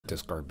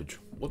this garbage.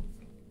 Look,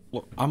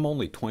 I'm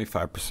only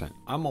 25%.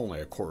 I'm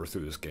only a quarter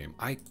through this game.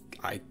 I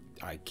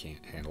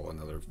can't handle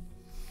another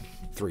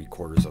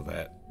 3/4 of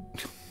that.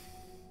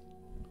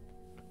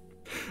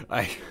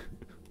 What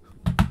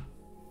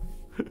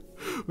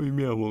do you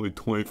mean I'm only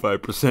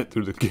 25%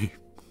 through the game?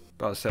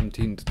 About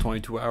 17 to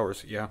 22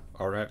 hours. Yeah,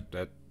 alright.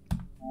 That...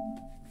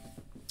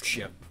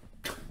 Shit.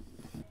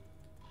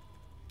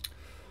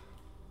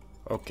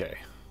 Okay.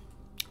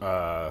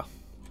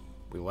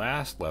 We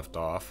last left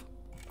off.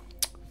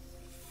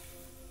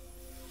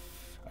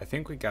 I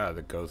think we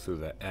gotta go through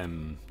the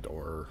M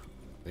door.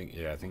 I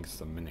think it's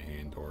the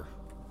Minahan door.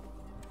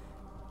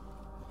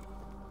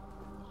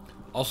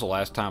 Also,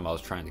 last time I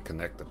was trying to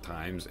connect the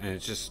times, and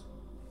it's just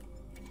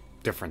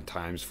different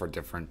times for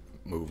different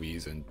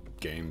movies and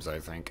games, I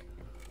think.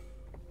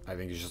 I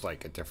think it's just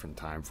like a different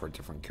time for a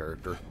different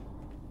character.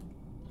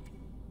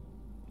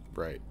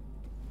 Right.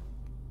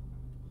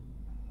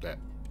 That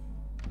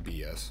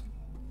BS.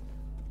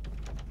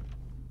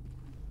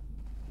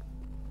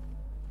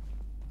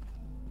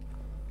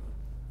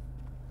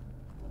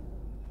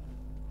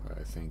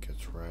 I think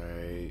it's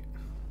right...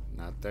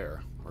 Not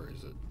there. Where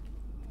is it?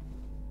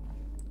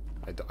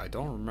 I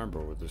don't remember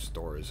where this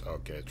door is.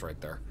 Okay, it's right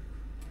there.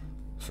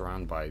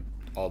 Surrounded by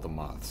all the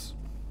moths.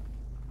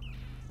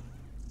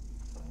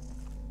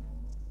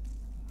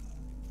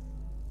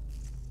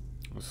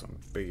 With some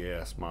big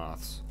ass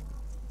moths.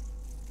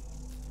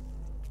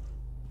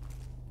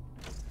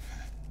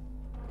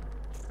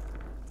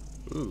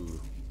 Ooh.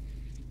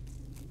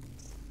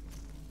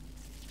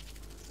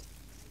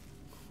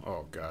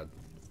 Oh god.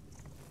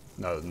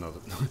 Not another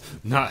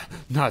not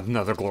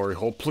another glory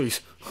hole,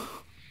 please.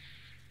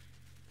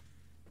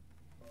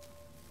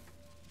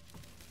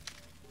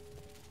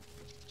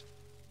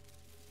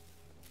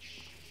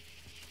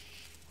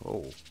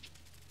 Oh.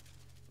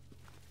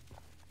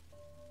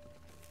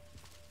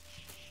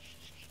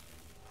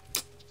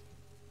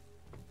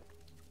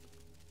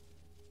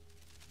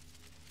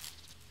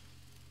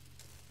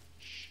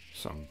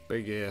 Some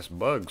big ass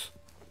bugs.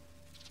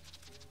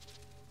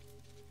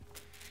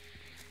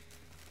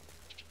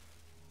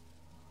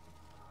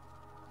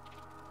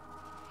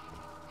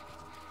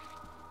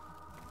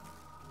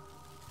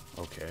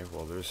 Okay,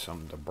 well there's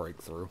something to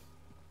break through.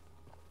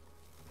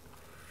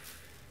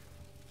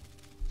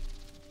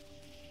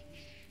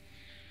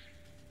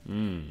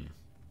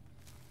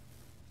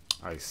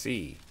 I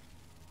see.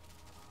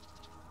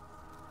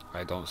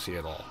 I don't see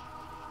it all.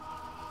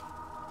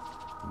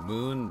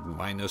 Moon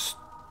minus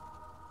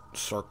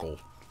circle.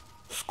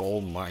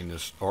 Skull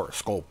minus, or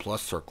skull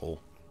plus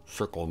circle.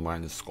 Circle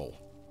minus skull.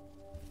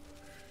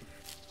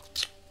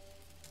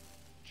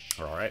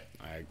 Alright,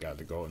 I got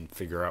to go and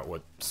figure out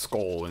what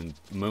skull and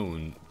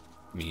moon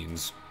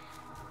means.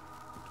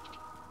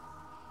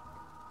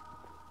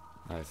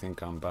 I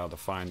think I'm about to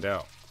find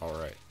out.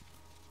 Alright.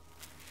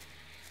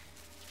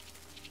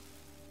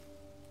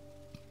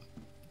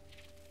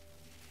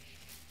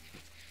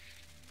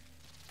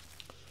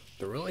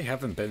 There really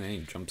haven't been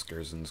any jump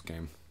scares in this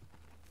game.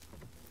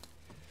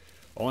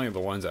 Only the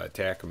ones that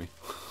attack me.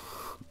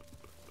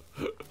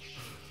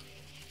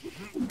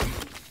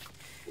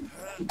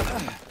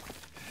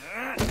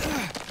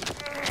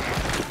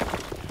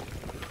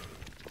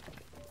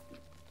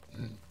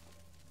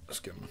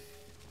 Skip.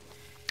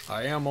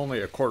 I am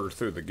only a quarter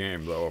through the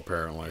game though,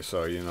 apparently,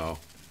 so you know.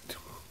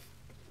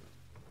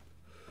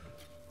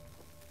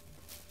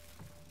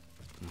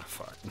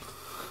 Fuck.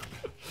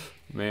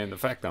 Man, the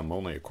fact I'm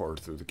only a quarter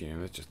through the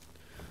game, it's just...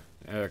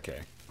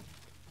 Okay.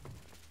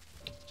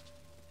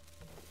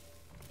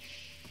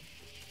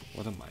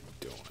 What am I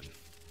doing?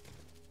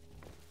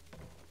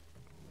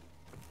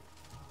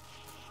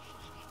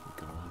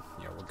 We're going?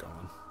 Yeah, we're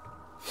going.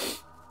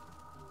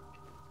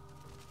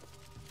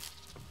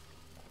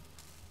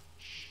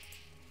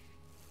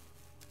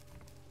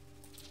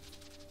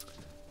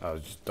 I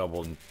was just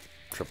double and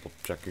triple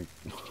checking.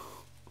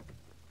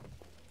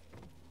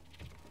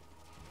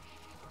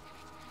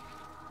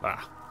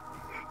 Ah.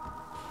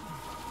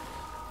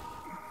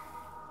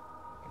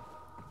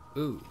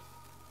 Ooh.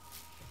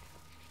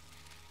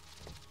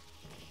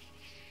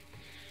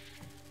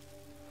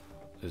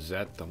 Is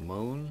that the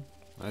moon?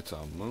 That's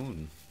a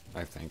moon,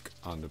 I think,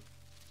 on the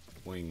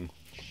wing.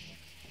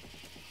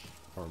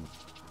 Or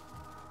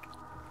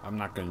I'm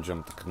not gonna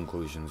jump to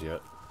conclusions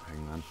yet.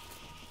 Hang on.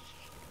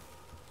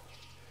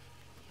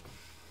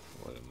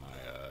 What am I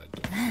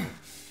doing?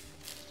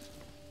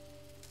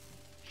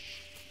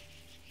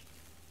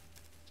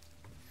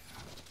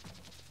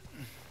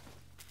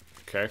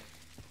 Okay.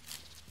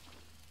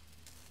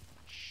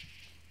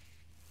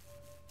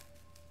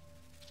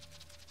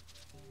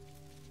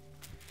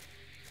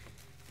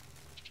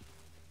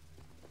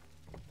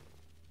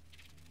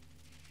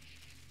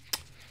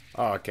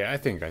 Oh, okay, I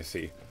think I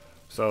see.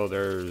 So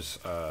there's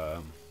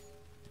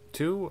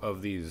two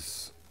of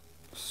these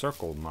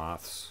circle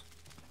moths.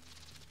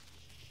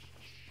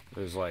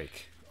 There's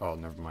like, oh,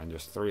 never mind,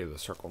 there's three of the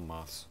circle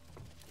moths.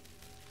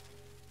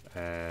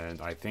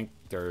 And I think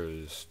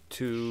there's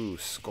two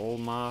skull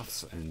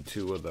moths and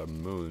two of the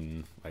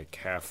moon, like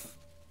half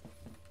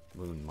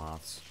moon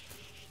moths.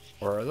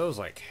 Or are those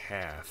like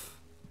half?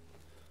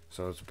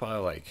 So it's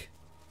probably like...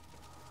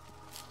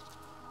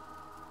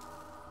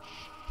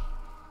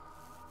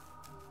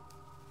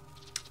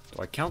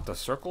 Do I count the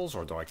circles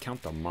or do I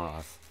count the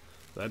moth?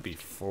 That'd be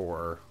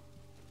 4,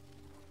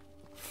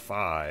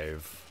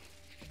 5.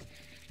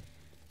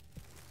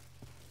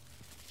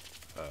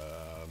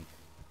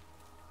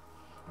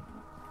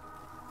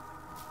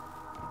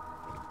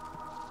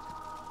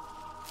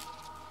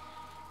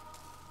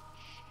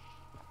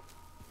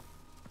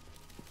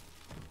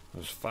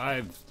 There's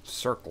 5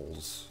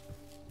 circles.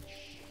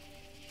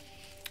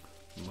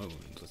 Moons,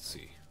 let's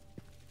see.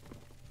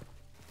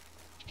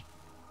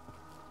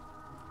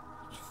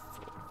 There's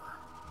 4.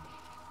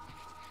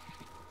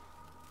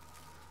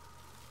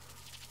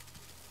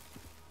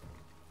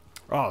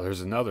 Oh,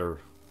 there's another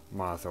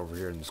moth over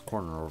here in this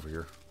corner over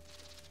here.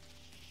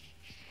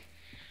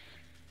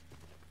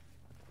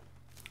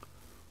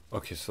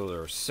 Okay, so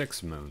there are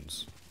 6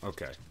 moons.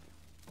 Okay.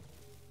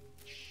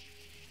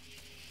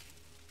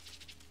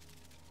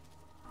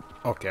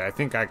 Okay, I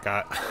think I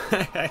got...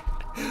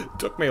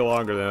 Took me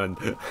longer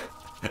than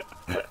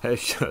I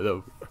should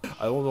have.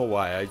 I don't know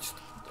why,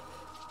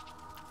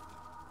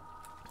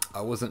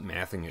 I wasn't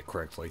mathing it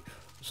correctly.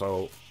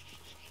 So,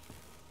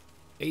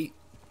 8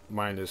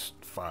 minus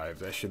 5,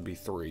 that should be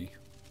 3.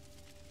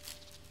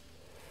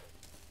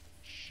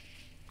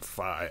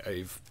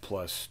 5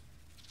 plus...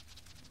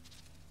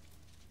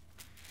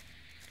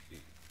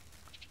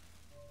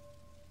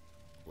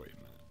 Wait a minute.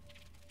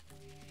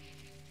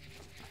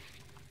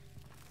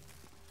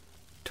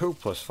 2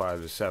 plus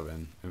 5 is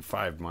 7, and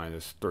 5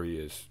 minus 3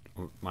 is...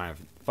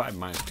 5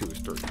 minus 2 is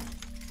 3.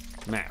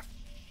 Math.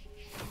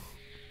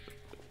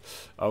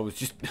 I was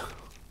just...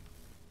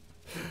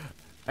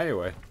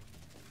 Anyway.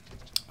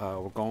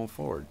 We're going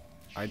forward.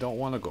 I don't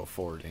want to go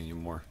forward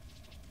anymore.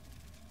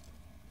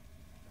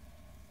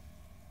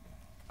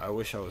 I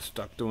wish I was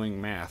stuck doing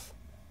math.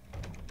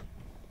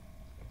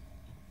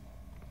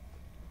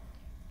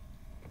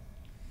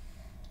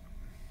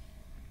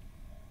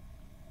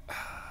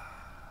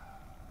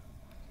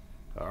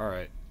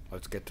 Alright,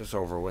 let's get this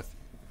over with.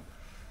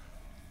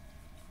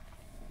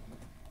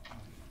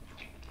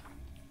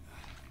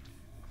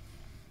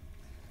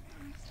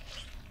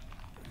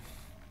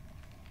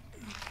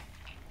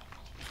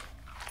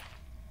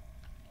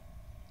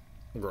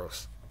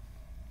 Gross.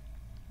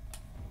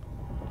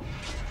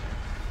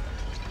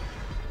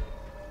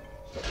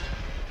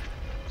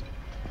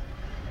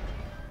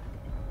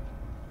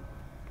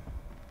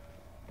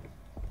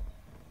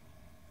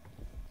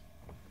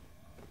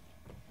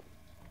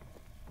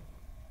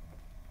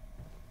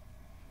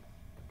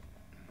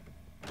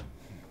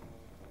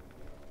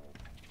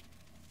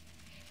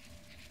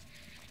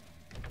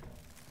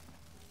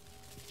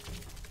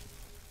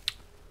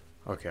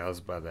 Okay, I was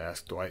about to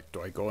ask, do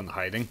I go in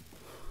hiding?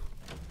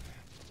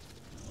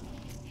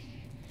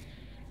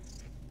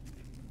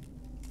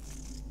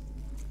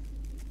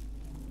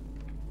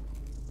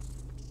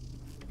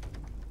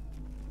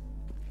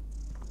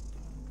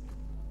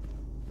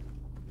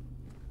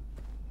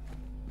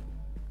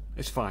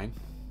 It's fine.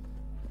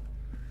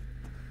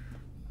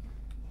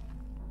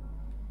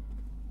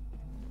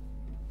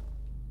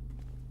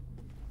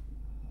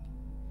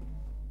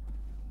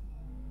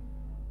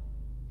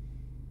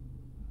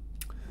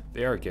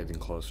 They are getting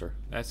closer.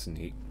 That's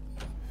neat.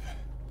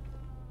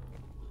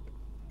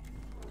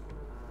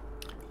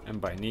 And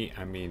by neat,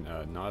 I mean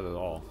not at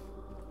all.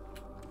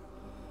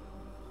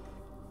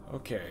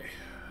 Okay.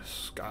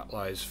 Scott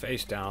lies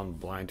face down,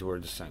 blind to her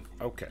descent.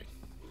 Okay.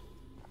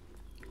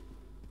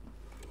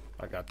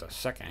 I got the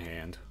second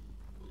hand.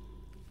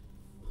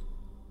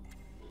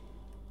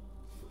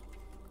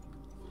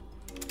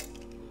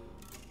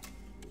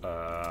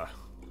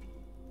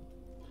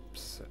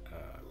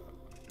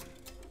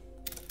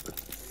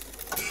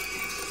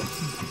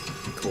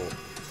 Cool.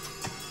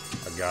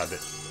 I got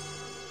it.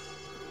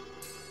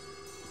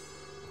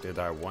 Did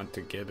I want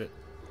to get it?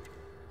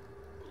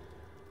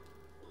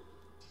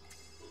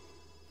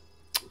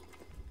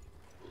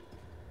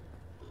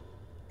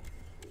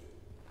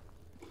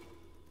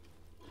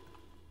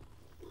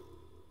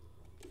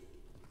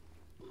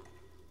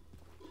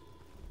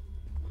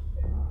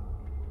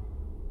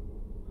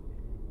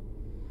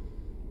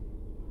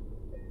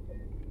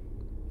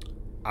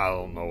 I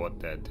don't know what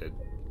that did.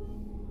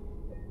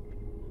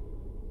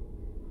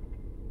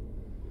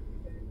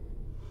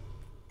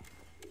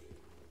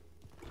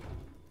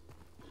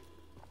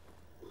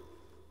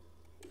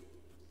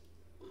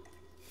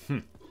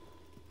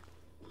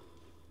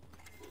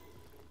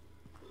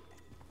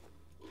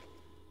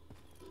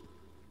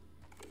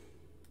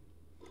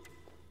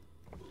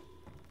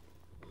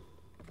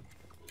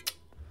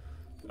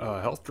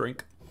 Health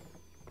drink.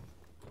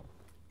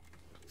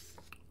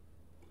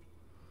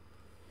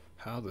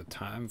 How the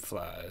time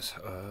flies.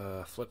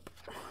 Flip.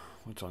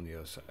 What's on the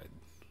other side?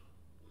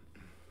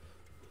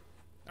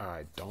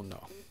 I don't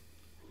know.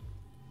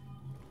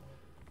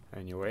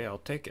 Anyway, I'll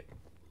take it.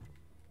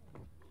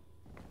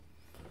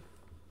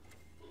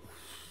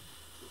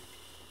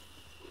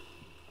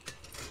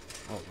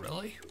 Oh,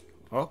 really?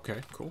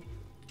 Okay, cool.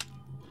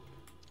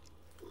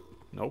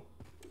 Nope.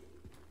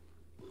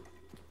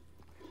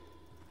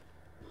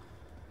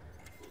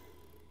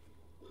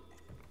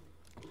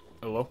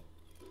 Hello?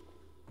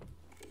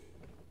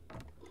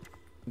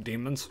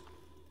 Demons?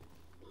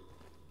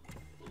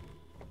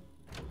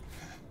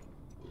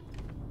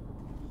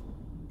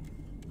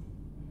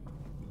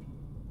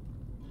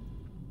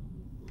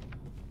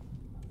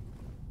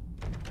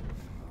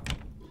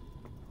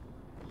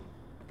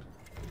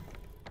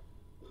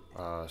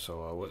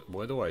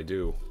 What do I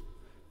do?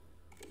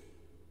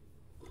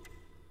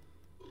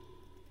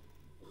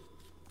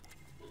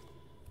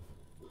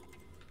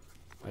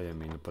 I didn't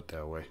mean to put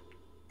that away.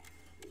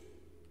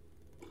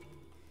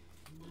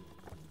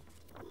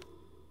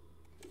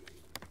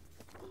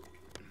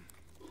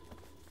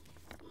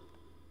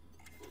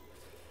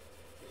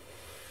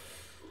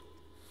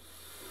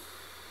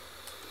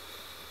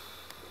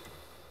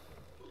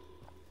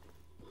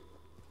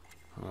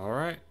 All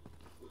right.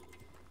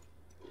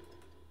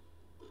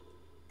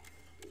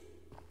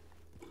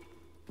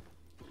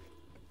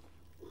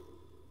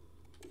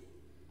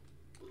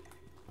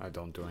 I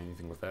don't do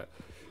anything with that.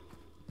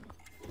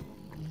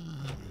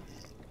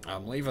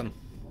 I'm leaving.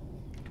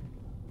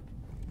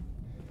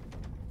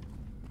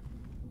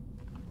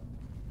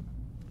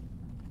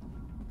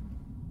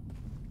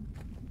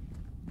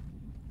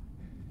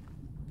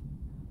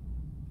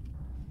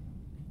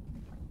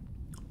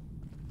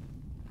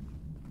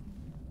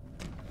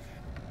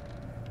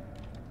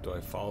 Do I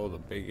follow the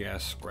big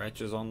ass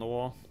scratches on the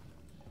wall?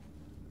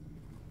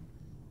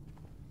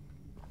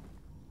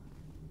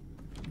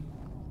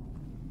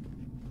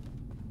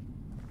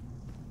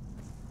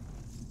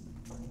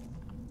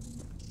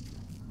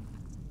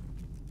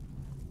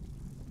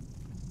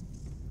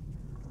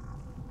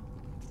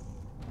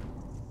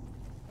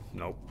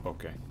 Nope.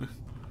 Okay.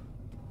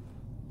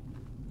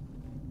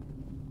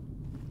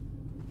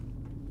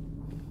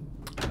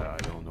 I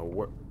don't know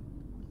what.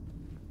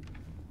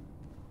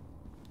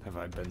 Have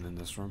I been in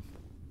this room?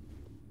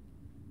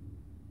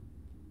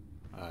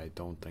 I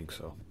don't think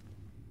so.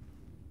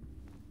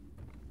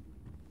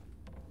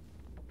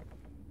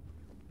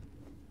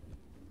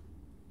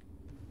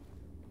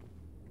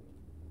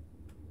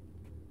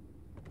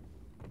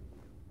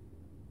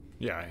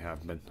 Yeah, I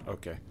have been.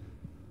 Okay.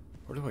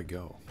 Where do I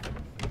go?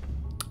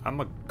 I'm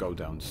gonna go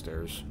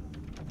downstairs.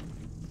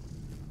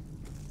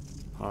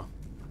 Huh?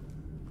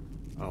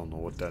 I don't know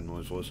what that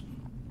noise was.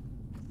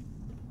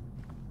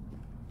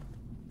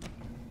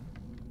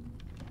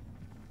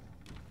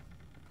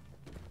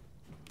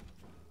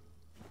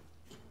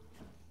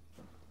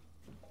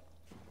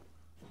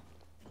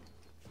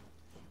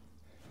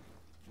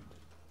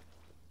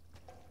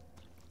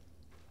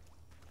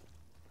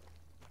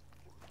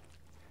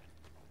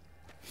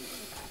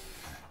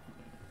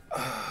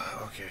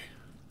 Okay.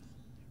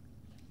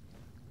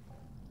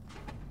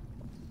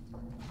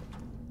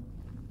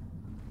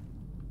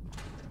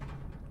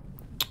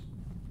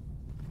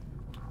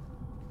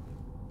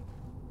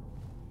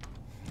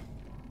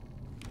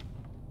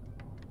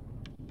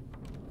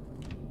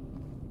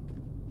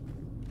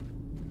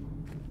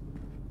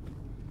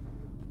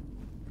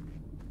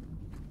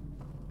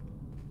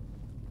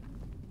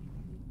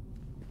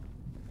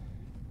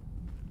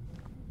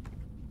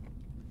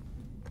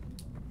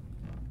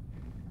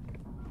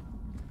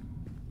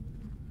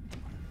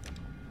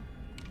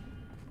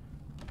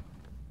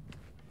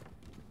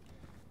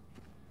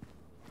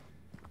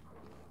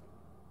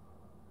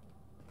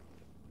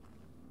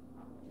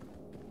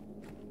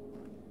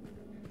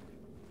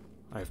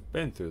 I've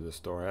been through this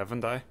door,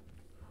 haven't I?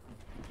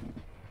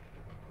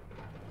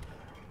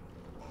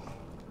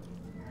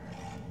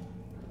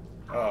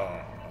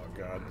 Oh,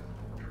 God.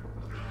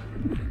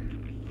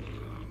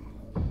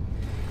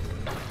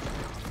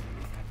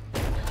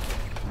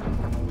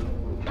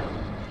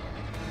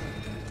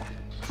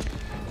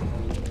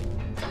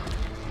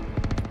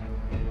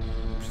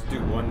 Just do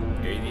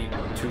 180,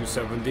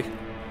 270.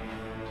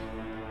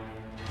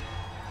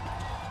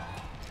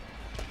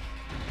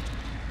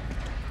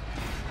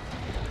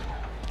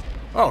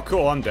 Oh,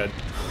 cool, I'm dead.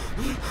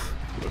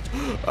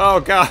 Oh,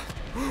 God.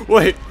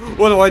 Wait,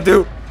 what do I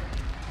do?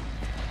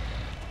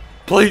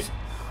 Please.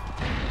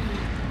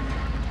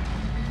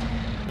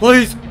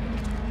 Please.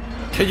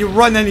 Can you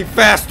run any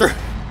faster?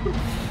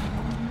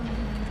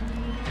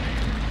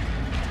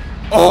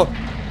 Oh.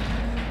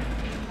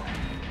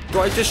 Do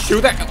I just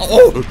shoot at?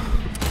 Oh.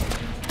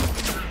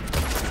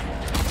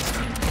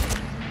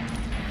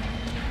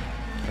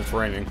 It's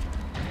raining.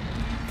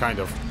 Kind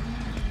of.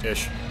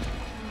 Ish.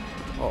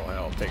 Oh,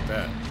 hell, I'll take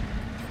that.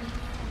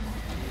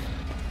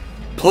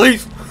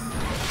 Please!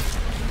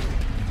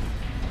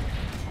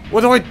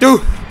 What do I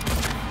do?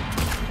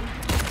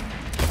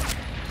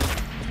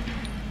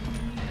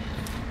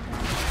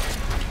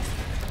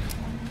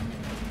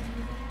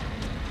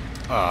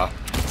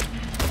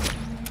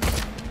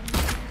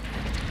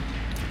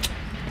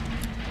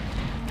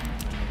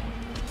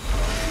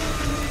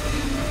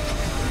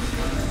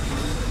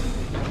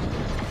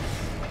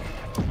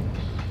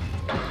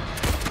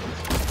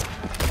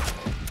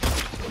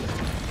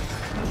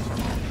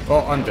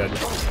 Oh, I'm dead.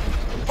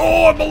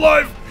 Oh, I'm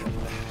alive!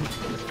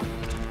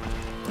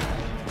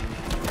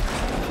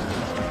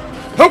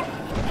 Help!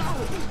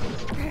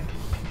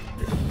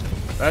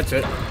 That's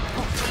it.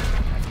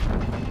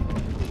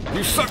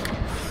 You suck!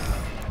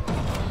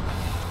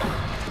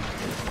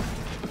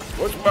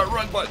 What's my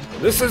run button?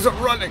 This isn't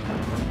running!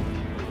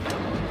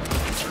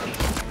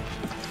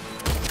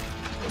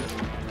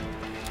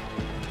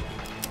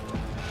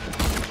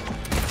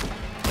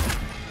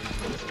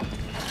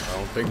 I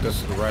don't think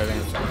this is the right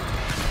answer.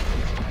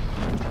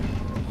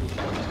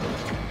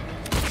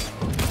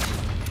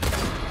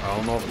 I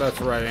don't know if that's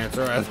the right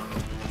answer either.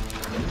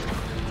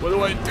 What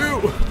do I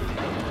do?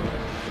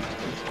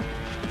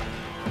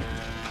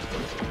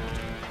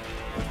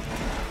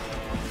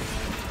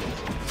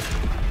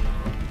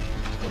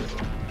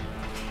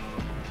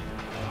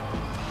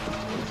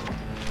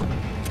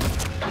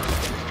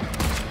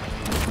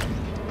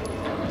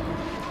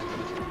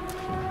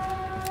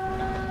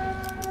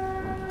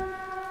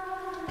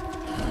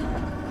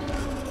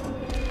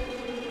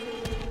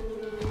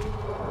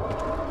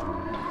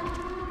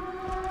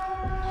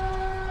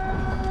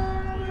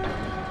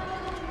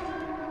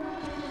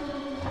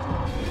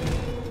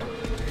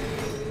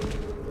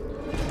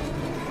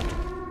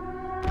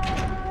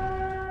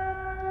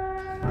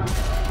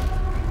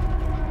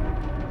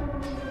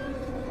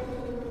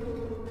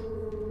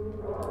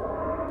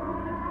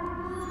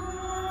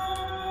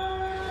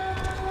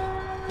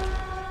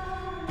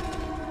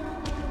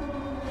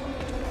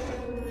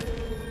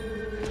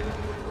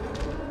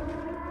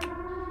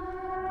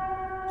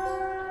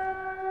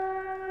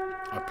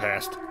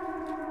 Passed. Okay.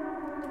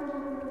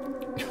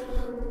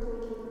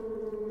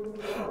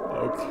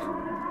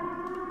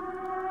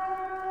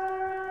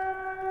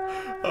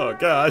 Oh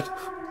God.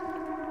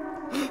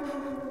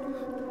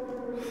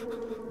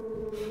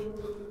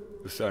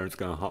 The siren's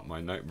gonna haunt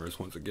my nightmares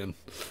once again.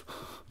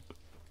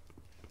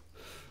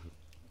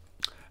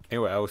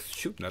 Anyway, I was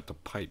shooting at the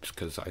pipes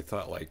because I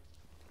thought like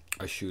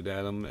I shoot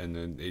at them and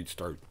then they'd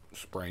start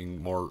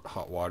spraying more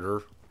hot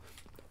water.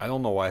 I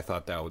don't know why I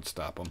thought that would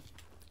stop them.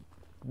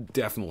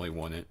 Definitely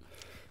wouldn't.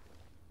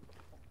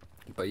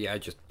 But yeah,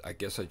 I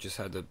guess I just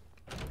had to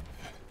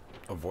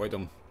avoid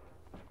them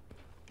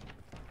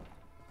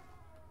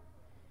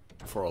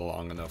for a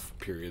long enough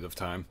period of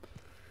time.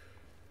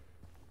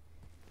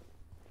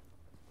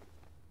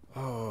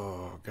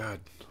 Oh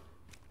God.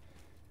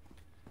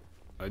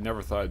 I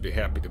never thought I'd be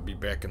happy to be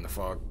back in the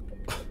fog.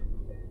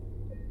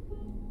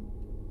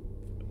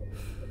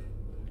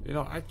 You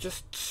know, I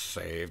just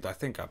saved. I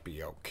think I'll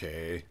be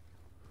okay.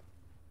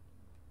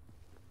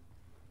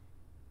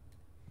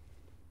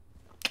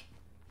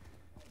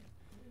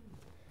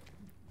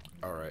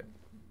 Alright.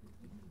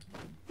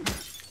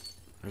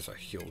 There's a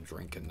heal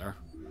drink in there.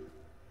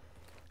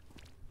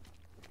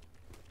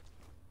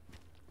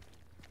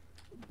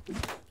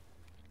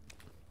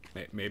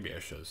 Maybe I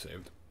should have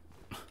saved.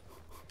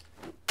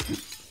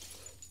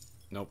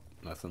 Nope,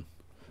 nothing.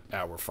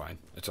 Ah, we're fine.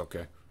 It's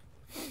okay.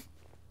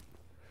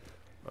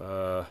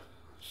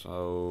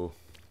 So...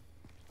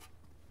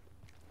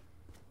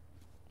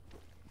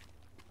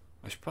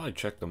 I should probably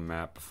check the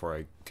map before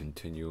I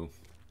continue.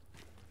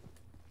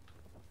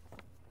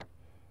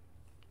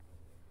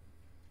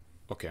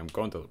 Okay, I'm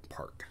going to the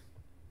park.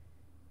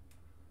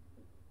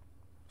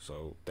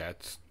 So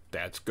that's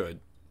good.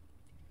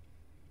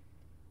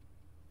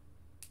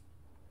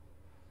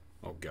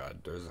 Oh God,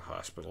 there's a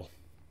hospital.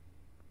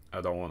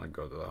 I don't want to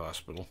go to the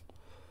hospital.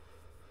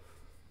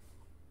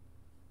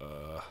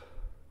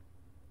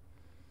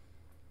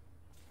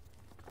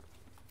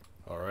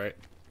 Alright.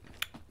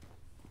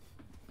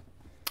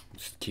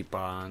 Just keep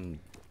on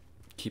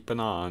keeping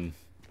on.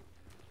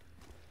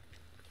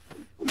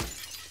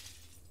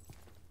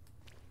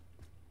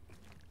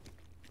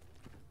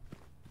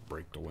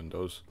 Break the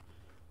windows.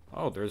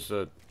 Oh, there's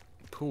a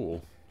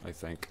pool, I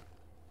think.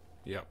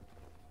 Yep.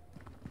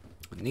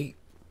 Neat.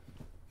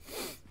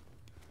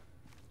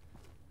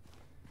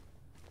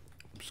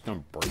 I'm just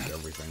gonna break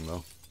everything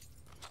though.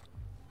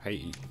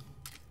 Hey.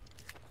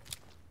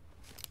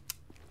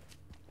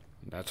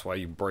 That's why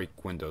you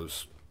break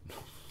windows.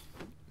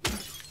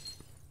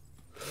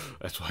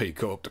 That's why you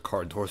go up to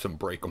car doors and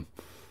break them.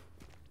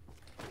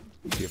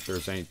 See if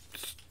there's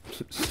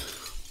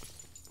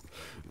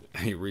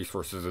any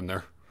resources in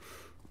there.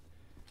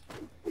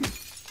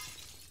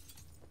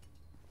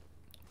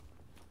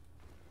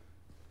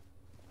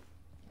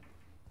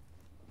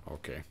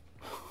 Okay.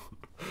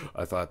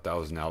 I thought that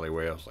was an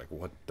alleyway. I was like,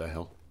 what the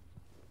hell?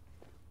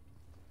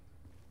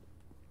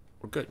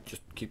 We're good.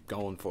 Just keep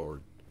going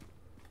forward.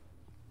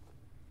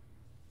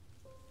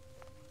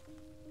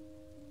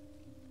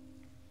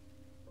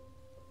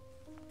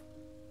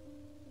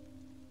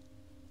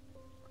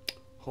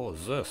 What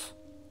is this?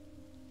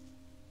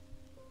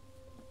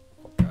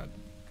 Oh God.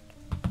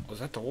 Was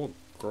that the old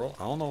girl?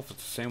 I don't know if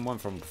it's the same one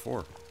from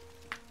before.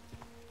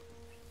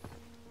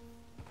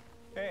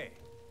 Hey.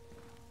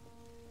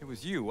 It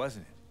was you,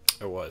 wasn't it?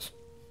 It was.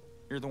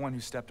 You're the one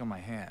who stepped on my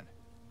hand.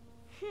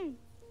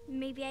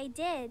 Maybe I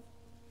did.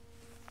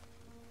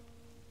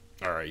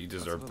 Alright, you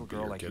deserve to be girl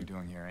your like kid. you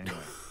doing here anyway?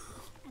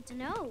 I don't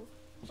know.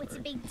 What's a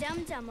big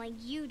dum-dum like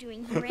you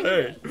doing here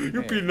Hey, anyway?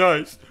 you be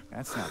nice.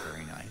 That's not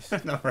very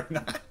nice. No, right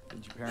now.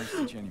 Did your parents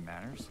teach you any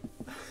manners?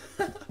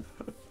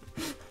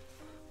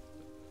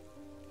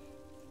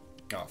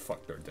 Oh,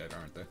 fuck, they're dead,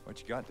 aren't they?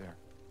 What you got there?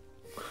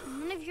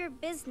 None of your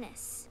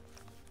business.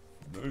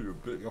 No, you're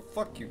big. Oh,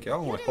 fuck you, Cal.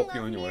 I You want to didn't help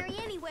you love anyway.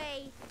 Mary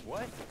anyway.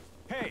 What?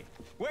 Hey,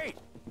 wait!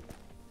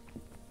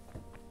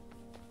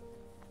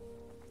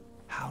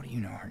 How do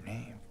you know her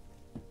name?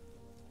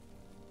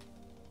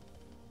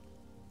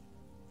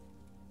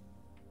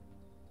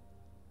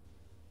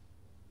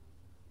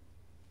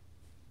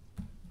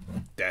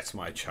 That's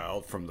my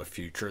child from the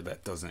future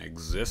that doesn't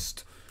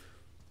exist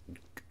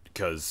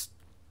because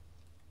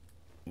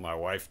my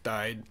wife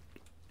died,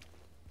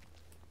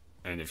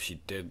 and if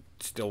she did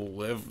still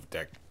live,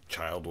 that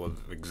child would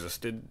have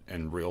existed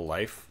in real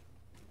life.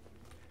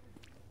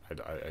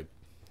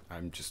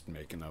 I'm just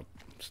making up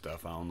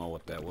stuff. I don't know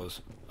what that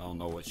was. I don't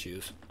know what she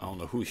is. I don't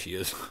know who she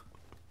is.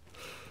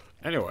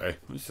 Anyway,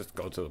 let's just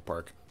go to the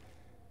park.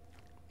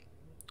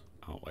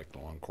 I don't like the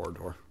long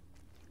corridor.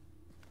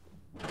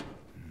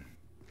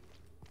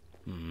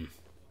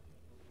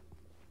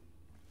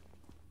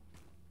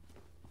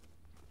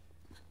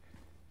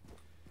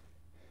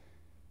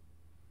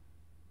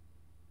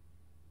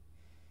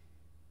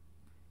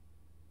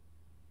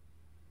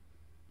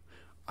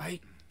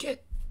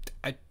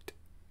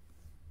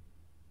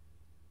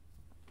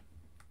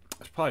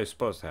 It's probably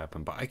supposed to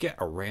happen, but I get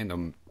a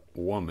random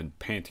woman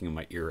panting in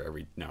my ear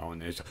every now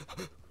and then.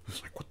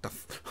 It's like, what the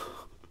f...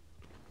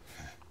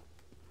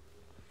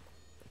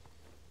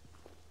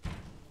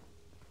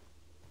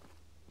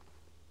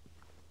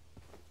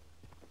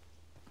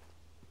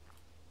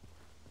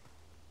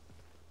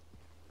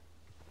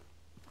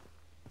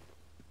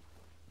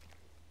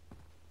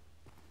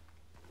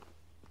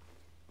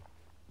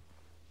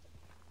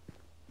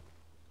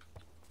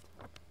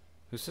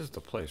 This is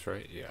the place,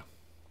 right? Yeah.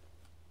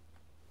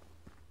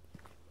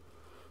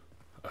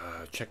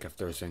 Check if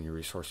there's any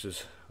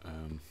resources.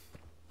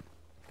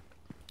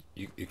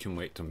 You can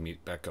wait to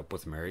meet back up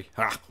with Mary.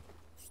 Ha!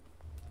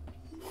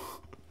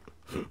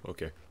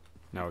 Okay.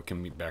 Now we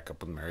can meet back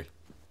up with Mary.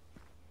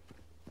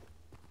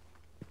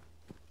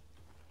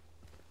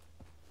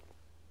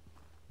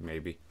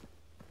 Maybe.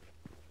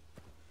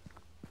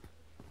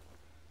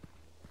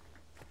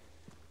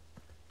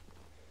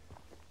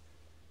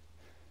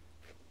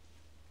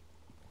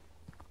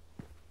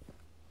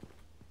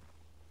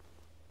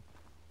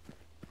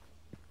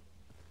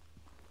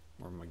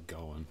 Where am I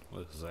going?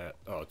 What is that?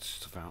 Oh, it's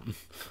just a fountain.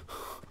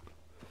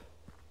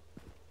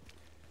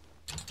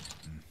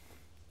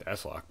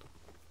 That's locked.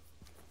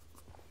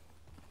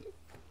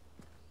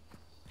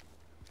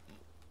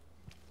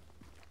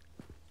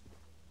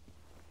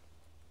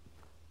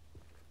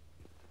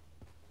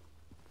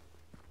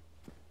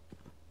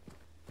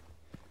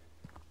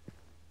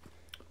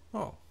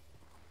 Oh.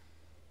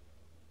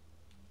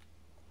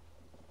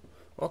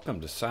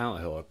 Welcome to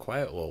Silent Hill, a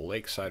quiet little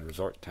lakeside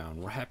resort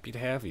town. We're happy to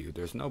have you.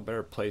 There's no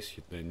better place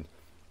than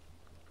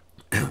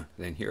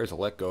here to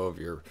let go of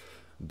your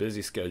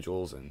busy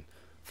schedules and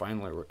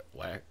finally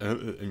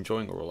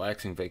enjoying a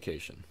relaxing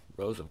vacation.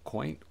 Rows of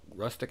quaint,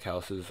 rustic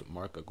houses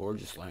mark a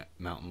gorgeous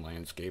mountain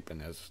landscape,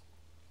 and as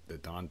the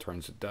dawn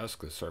turns to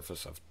dusk, the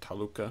surface of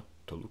Toluca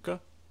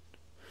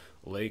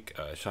Lake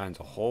shines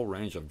a whole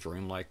range of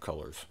dreamlike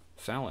colors.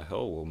 Silent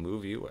Hill will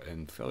move you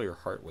and fill your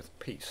heart with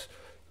peace.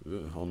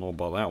 Ugh, I don't know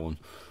about that one.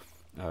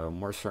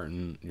 More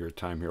certain your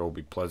time here will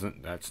be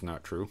pleasant. That's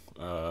not true.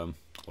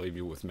 Leave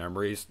you with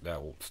memories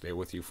that will stay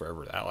with you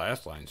forever. That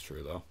last line's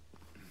true, though.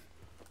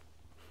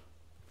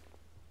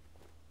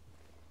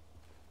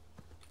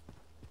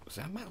 Was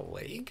that my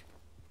leg?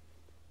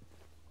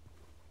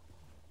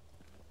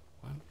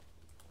 What?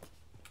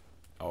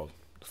 Oh,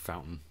 the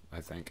fountain,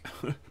 I think.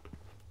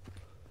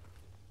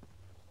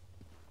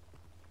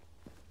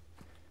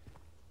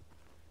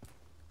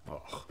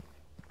 Oh.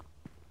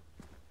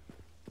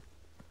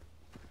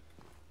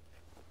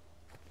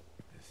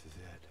 This is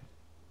it.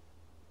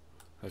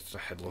 That's the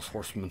Headless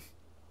Horseman.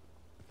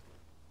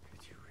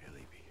 Could you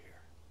really be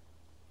here?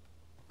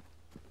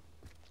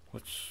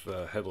 What's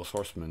Headless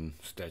Horseman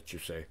statue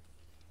say?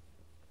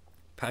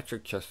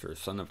 Patrick Chester,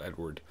 son of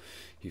Edward.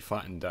 He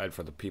fought and died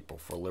for the people,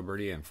 for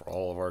liberty, and for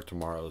all of our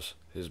tomorrows.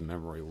 His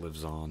memory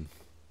lives on.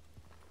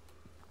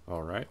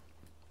 Alright.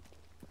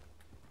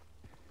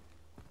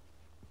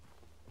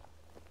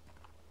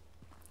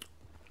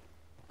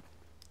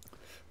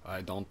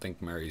 I don't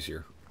think Mary's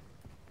here.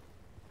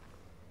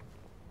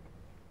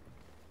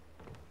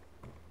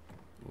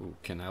 Ooh,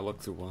 can I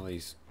look through one of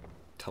these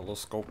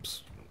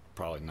telescopes?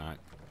 Probably not.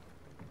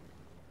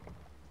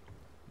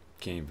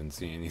 Can't even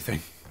see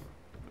anything.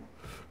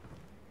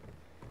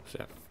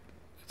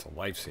 It's a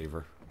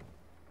lifesaver.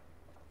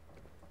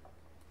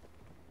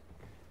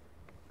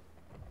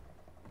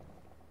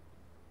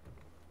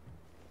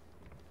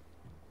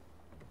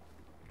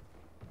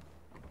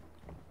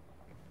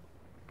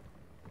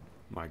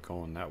 Am I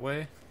going that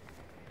way?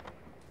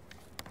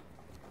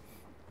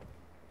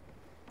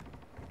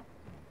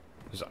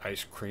 There's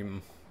ice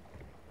cream.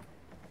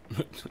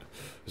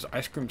 Does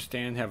ice cream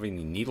stand have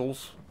any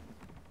needles?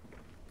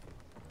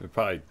 We'd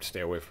probably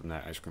stay away from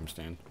that ice cream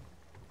stand.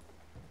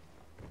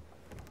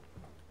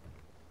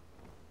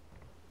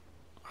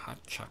 Hot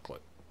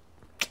chocolate.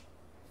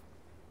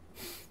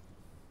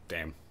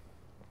 Damn.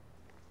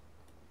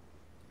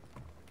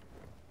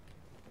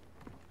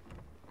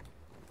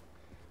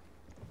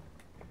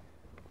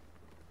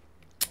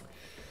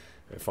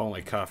 If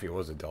only coffee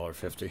was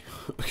 $1.50.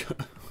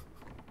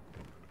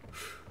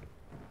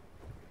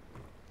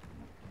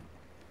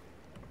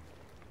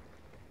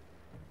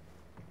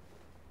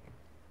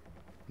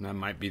 And that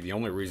might be the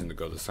only reason to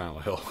go to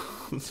Silent Hill.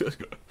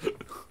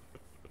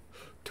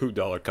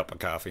 $2 cup of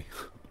coffee.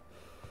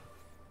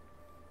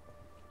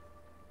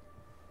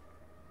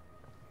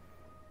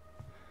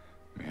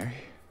 Mary?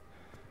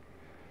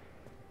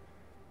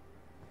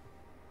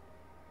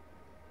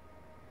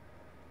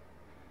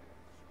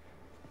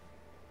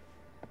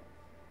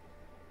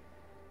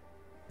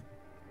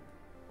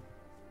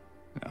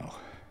 No.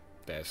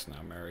 That's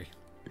not Mary.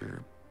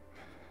 You're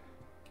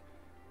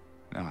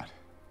not.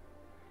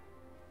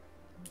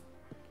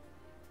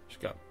 She's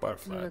got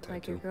butterfly You look tattoo.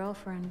 like your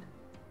girlfriend.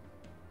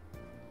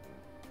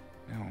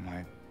 No,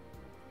 my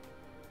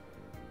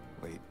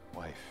late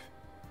wife.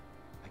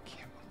 I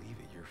can't believe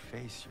it. Your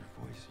face,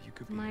 your voice, you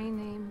could be... My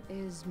name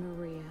is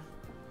Maria.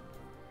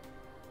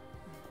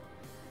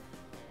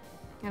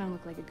 I don't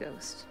look like a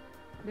ghost,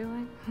 do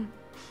I?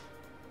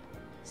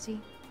 See?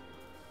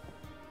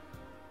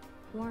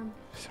 Warm.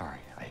 Sorry,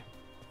 I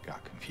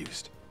got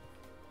confused.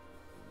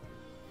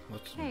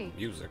 What's Hey.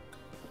 music?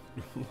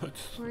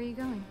 What's... Where are you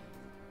going?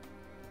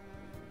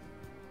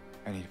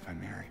 I need to find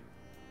Mary.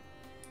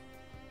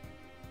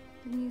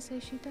 Didn't you say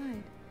she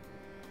died?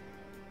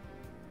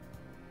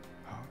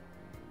 Oh.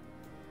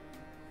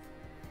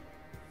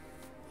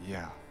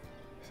 Yeah.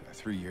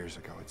 3 years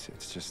ago.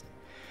 It's just...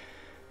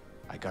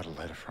 I got a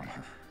letter from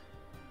her.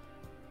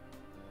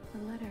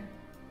 A letter.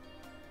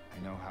 I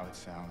know how it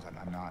sounds.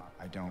 I'm not...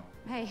 I don't...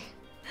 Hey.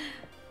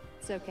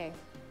 It's okay.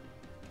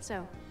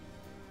 So,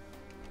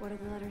 what did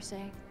the letter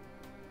say?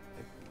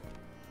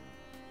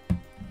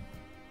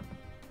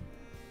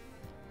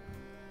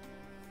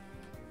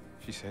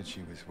 She said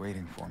she was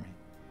waiting for me.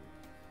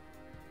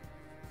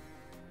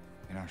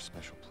 In our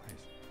special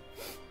place.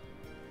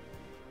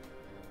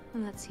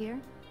 And that's here?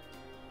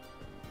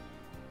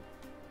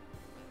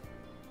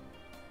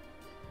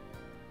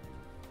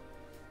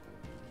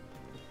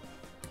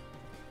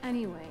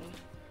 Anyway,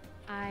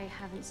 I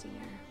haven't seen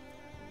her.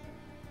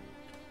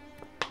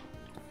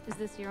 Is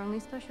this your only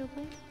special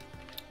place?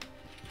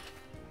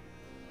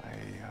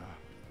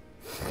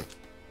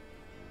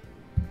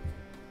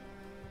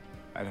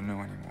 I don't know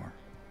anymore.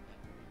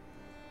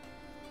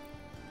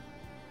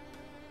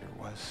 There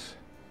was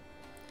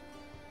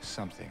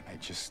something. I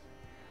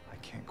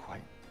can't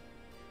quite.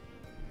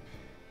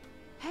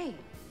 Hey!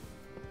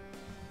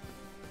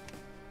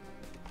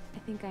 I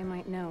think I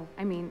might know.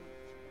 I mean,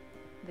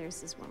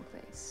 there's this one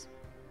place.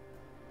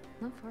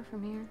 Not far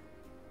from here.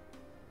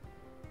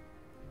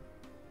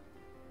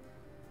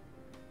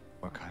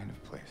 What kind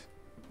of place?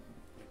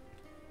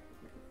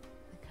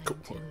 The kind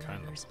What two kind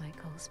of- lovers might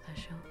call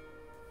special.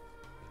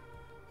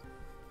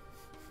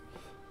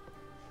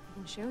 I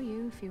can show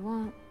you if you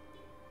want.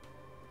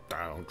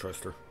 I don't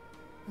trust her.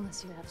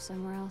 Unless you have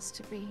somewhere else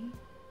to be.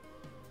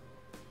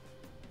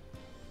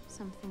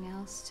 Something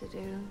else to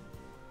do.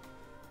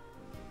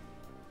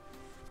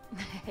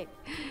 Hey,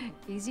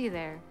 easy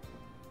there.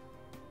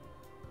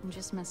 I'm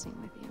just messing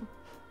with you.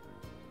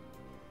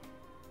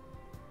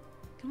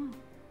 Come on.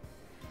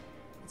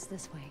 It's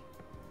this way.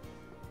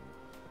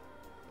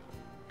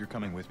 You're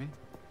coming with me?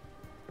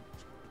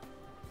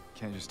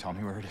 Can't you just tell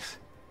me where it is?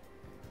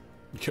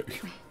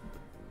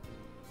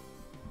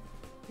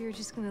 You're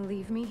just gonna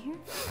leave me here?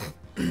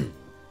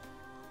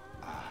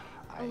 Oh,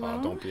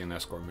 Alone? don't be an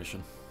escort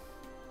mission.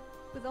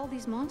 With all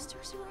these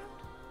monsters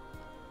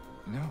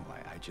around? No,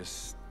 I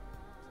just...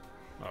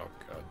 Oh,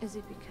 God. Is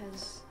it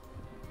because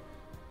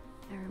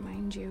I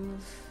remind you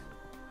of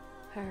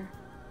her?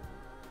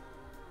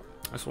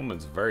 This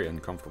woman's very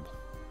uncomfortable.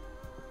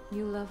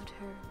 You loved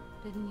her,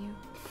 didn't you?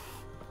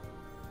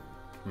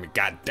 I mean,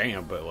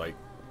 goddamn, but like,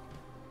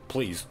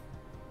 please.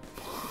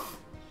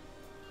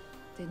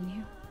 Didn't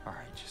you? All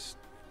right, just...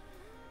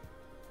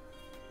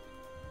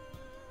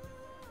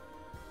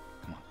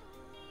 Come on.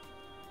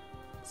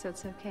 So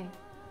it's okay.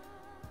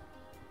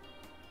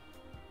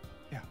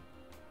 Yeah.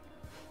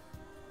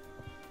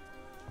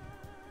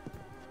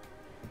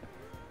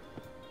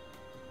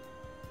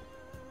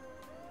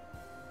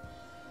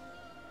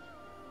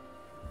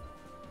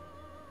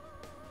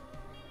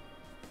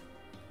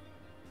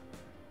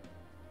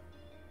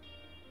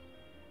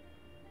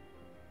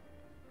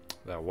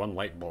 That one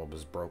light bulb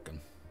is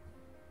broken.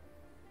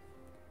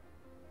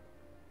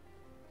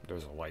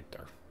 There's a light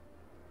there.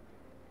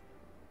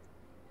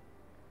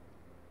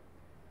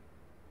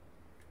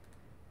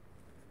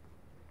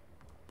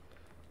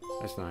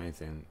 That's not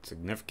anything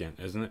significant,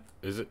 isn't it?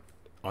 Is it?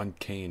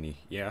 Uncanny,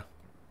 yeah.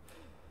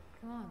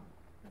 Come on,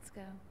 let's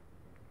go.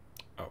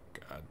 Oh,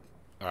 God.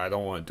 I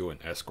don't want to do an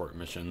escort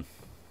mission.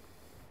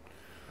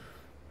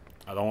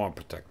 I don't want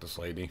to protect this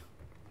lady.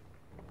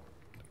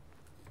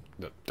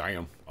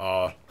 Damn.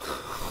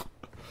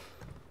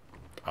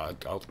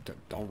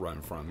 Don't run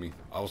in front of me.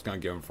 I was gonna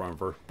get in front of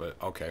her, but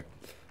okay.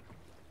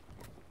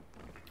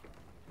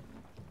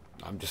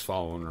 I'm just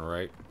following her,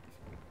 right?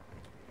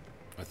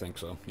 I think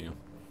so, yeah.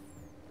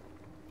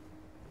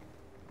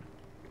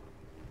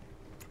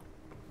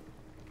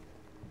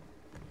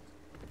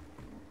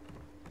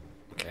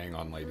 Okay, hang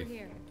on, lady.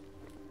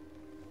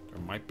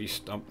 There might be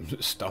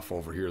stuff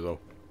over here, though.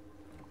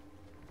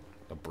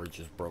 The bridge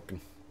is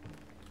broken.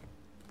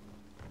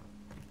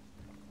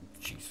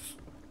 Jesus.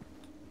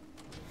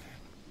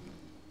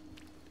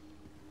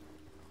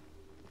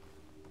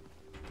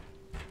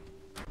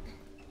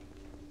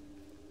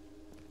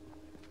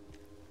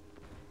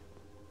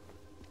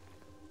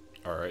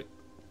 Alright,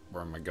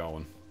 where am I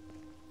going?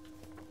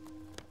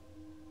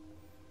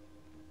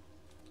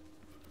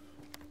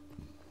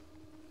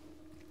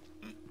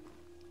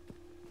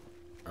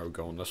 Are we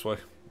going this way?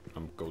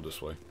 I'm gonna go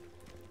this way.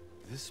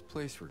 This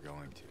place we're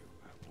going to,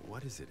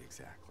 what is it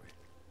exactly?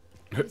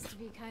 It used to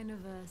be kind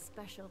of a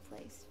special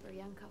place for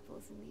young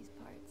couples in these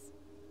parts.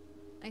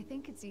 I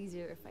think it's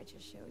easier if I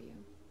just show you.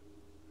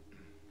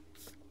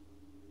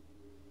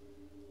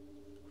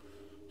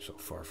 So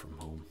far from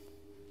home.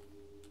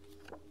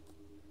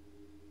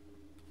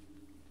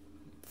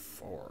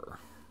 4.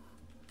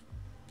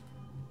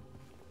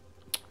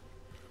 I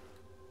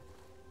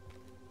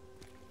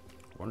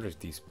wonder if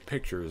these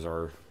pictures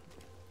are...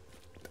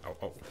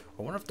 Oh,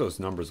 I wonder if those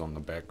numbers on the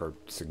back are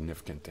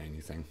significant to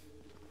anything.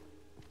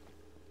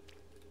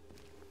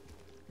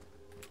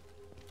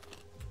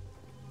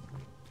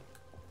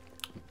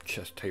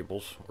 Chess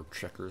tables or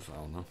checkers, I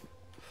don't know.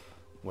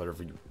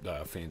 Whatever you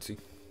fancy.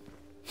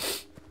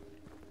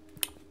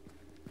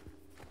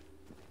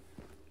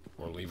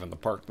 We're leaving the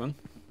park then,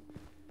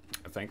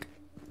 I think.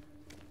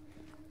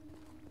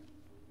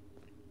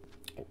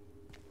 Oh.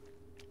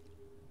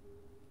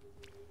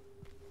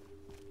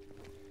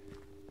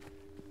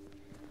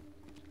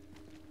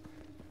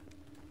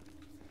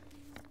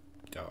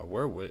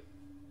 Where would...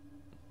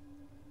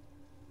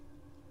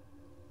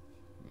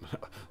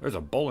 There's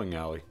a bowling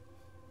alley.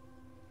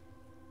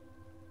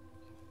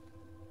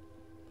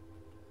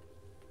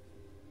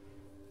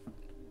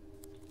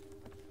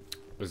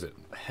 Is it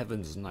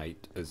Heaven's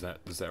Night? Is that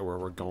where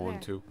we're going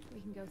to? We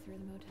can go through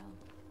the motel.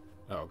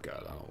 Oh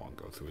god, I don't want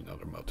to go through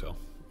another motel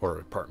or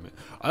apartment.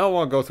 I don't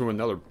want to go through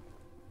another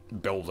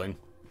building.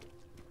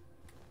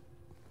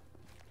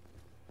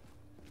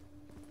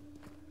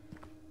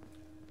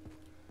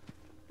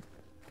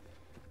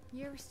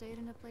 You ever stayed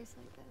in a place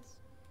like this?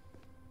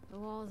 The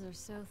walls are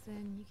so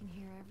thin you can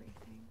hear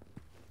everything.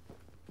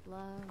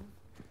 Love,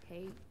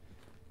 hate,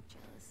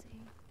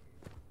 jealousy.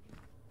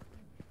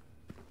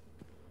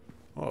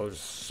 Oh, there's a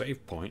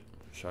save point.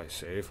 Should I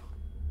save?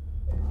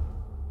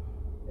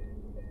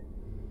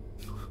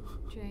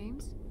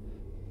 James?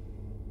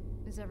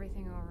 Is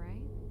everything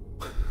alright?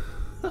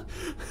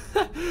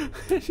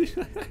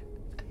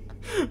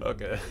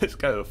 Okay, it's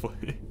kind of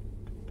funny.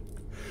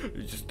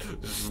 You're just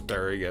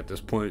staring at this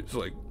point. It's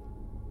like,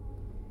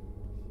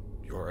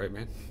 you alright,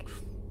 man?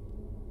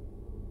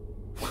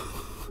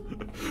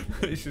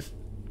 He's just...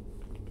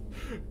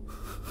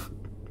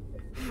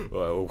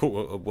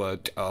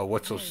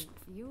 what's so... Hey,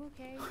 you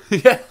okay?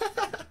 Yeah.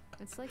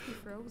 It's like you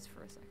froze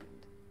for a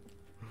second.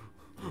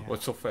 Yeah.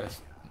 What's so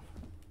fast?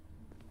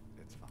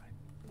 It's fine.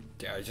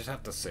 Yeah, I just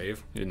have to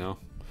save, you know?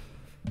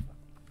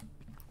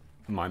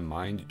 My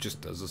mind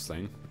just does this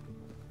thing.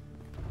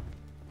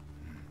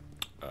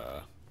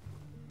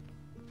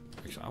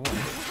 Actually, I want...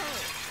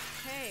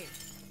 Whoa! Hey!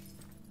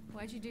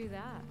 Why'd you do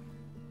that?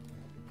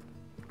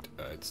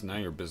 It's none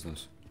of your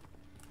business.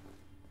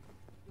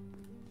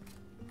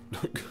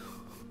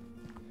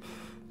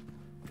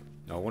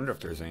 I wonder if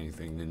there's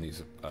anything in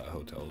these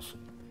hotels.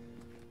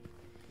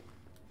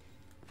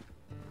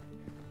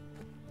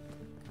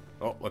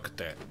 Oh, look at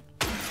that.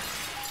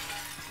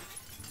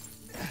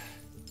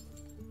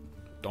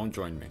 Don't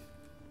join me.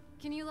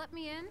 Can you let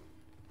me in?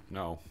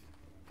 No.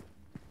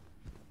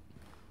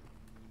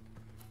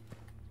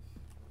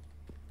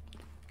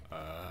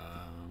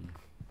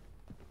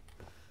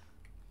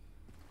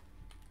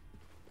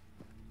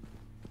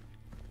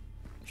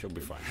 She'll be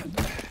fine.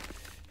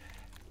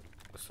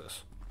 What's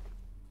this?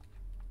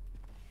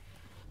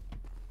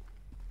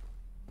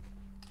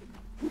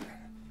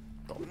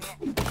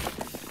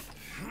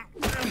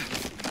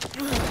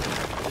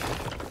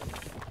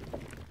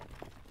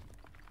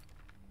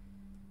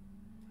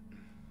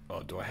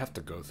 Oh, do I have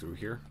to go through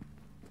here?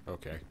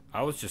 Okay.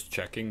 I was just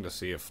checking to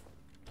see if...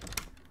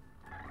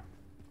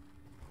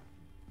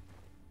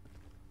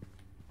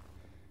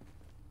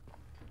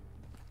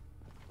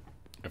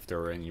 if there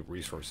were any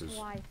resources.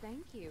 Why,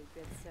 thank you,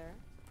 good sir.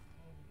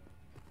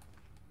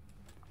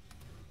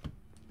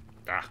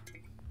 Ah.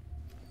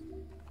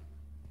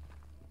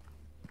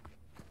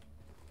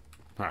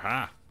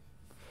 Haha.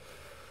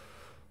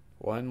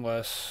 One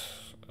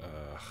less.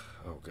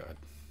 Oh god.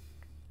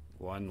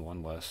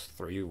 One less.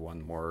 3,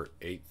 1 more.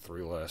 8,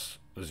 3 less.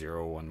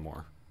 0, 1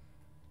 more.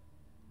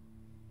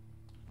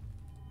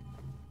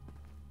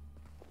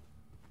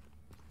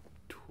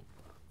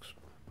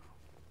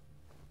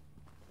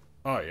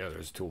 Oh yeah,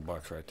 there's a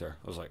toolbox right there.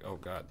 I was like, oh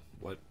god,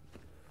 what?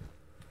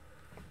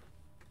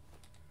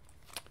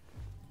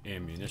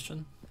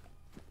 Ammunition?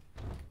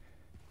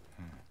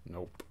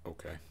 Nope.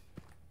 Okay.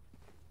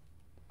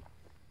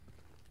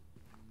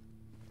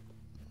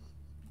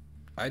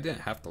 I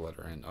didn't have to let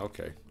her in.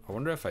 Okay. I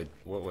wonder if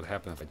what would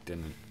happen if I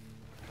didn't.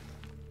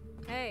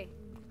 Hey,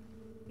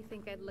 you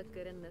think I'd look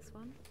good in this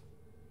one?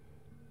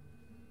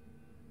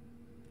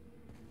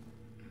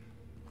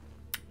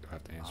 Do I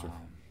have to answer?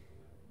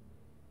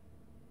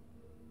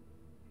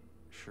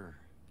 Sure.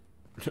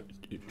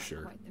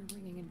 Sure. Quite the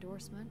ringing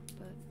endorsement,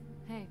 but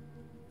hey,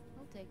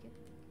 I'll take it.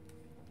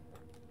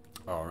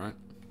 All right.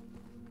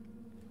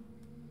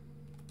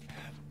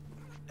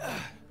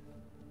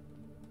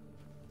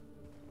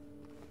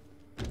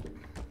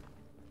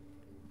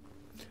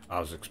 I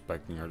was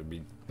expecting her to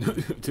be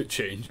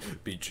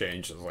be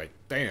changed. I was like,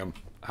 damn,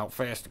 how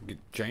fast it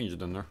get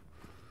changed in there.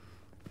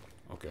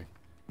 Okay.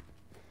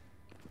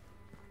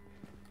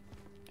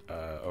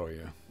 Oh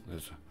yeah,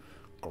 there's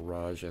a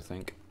garage, I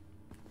think.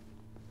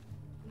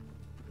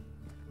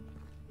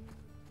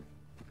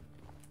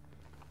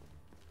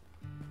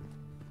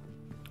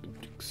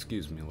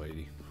 Excuse me,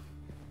 lady.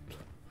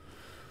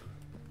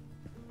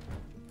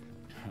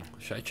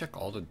 Should I check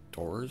all the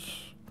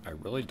doors? I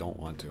really don't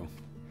want to.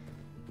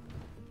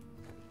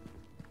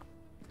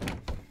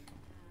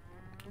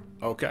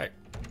 Okay.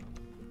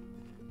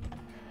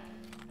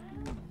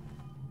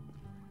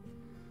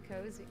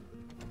 Cozy.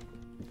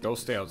 Go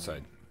stay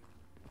outside.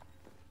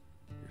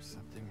 There's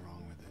something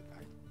wrong with it.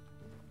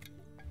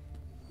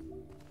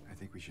 I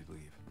think we should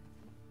leave.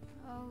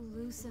 Oh,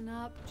 loosen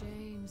up,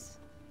 James.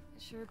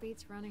 It sure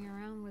beats running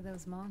around with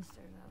those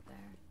monsters out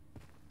there.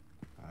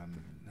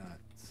 I'm not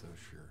so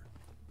sure.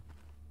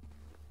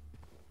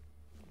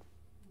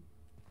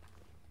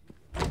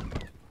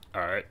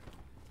 All right.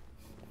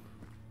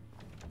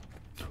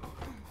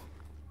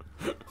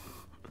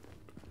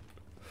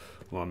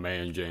 My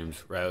man,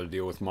 James, rather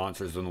deal with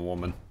monsters than a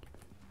woman.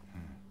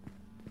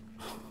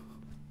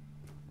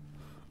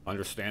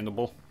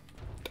 Understandable?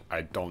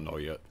 I don't know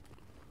yet.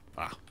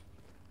 Ah.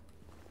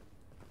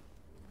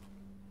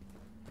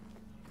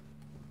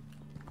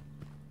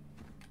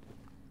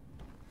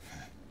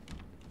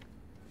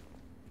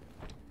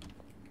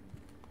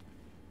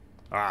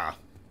 Ah.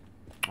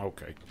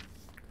 Okay.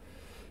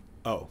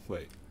 Oh,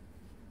 wait.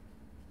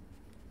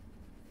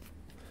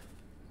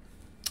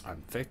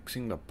 I'm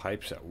fixing the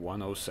pipes at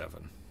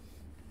 107.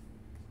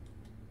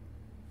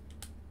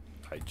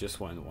 I just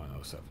went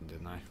 107,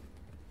 didn't I?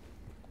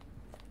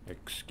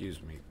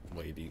 Excuse me,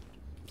 lady.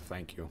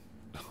 Thank you.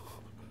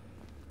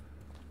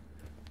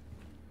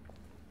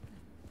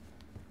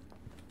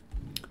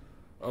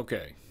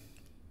 Okay.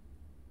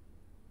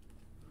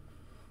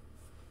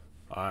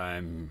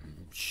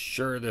 I'm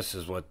sure this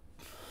is what...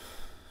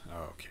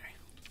 Okay.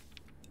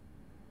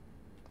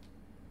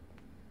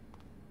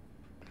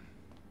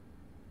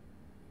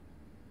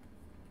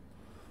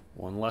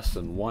 One less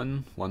than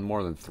one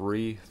more than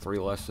three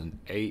less than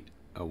 8,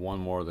 one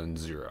more than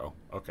 0.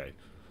 Okay.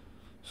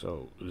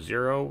 So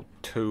 0,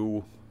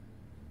 2,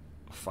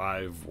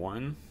 5,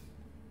 1.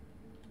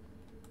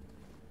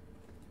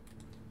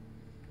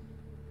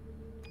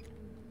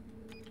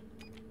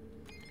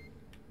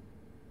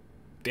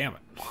 Damn it.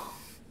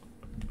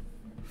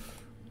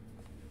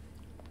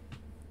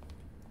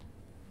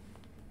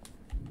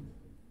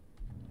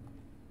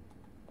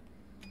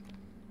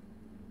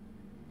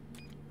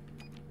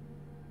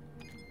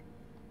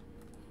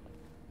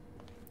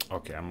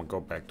 Okay, I'm gonna go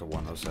back to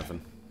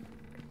 107.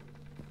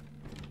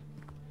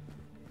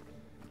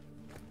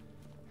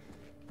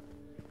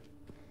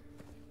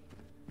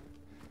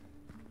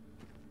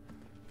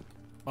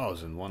 Oh, I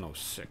was in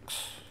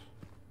 106.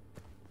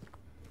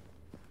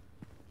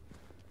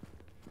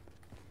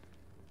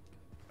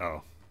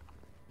 Oh.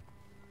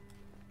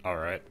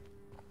 Alright.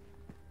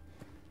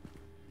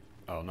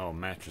 Oh no,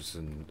 mattress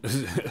and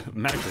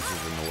mattress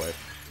is in the way.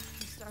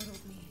 You startled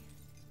me.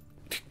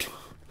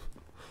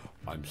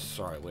 I'm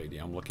sorry, lady.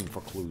 I'm looking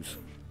for clues.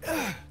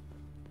 I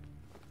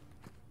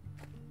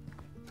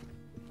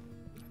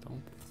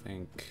don't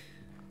think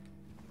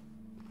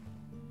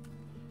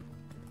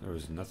there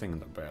was nothing in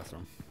the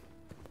bathroom.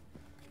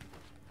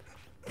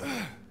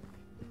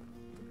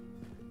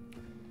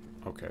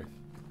 Okay.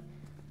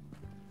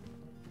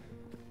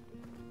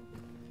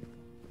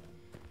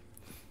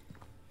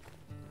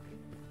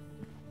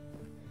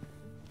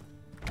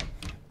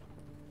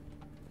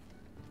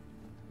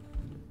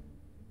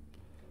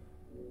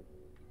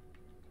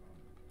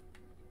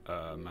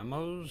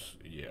 Memos?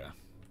 Yeah.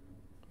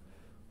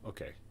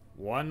 Okay.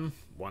 1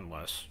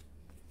 less.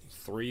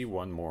 3,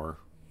 1 more.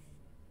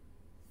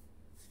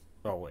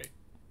 Oh, wait.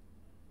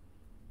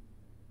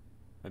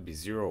 That'd be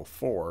 0,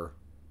 4,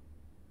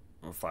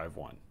 or 5,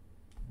 1.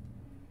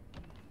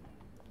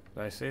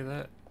 Did I say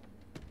that?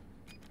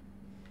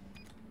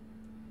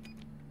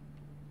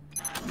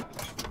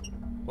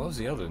 What was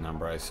the other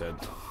number I said?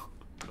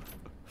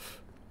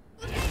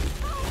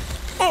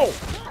 Oh!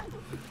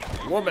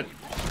 Woman!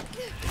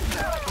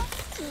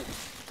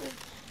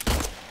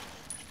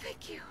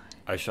 Thank you.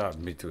 I shot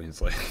him between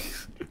his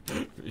legs.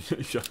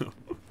 Shut up.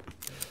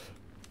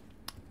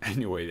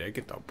 Anyway, did I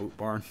get the boot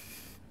barn?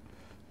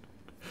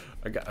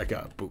 I got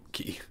a boot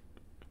key.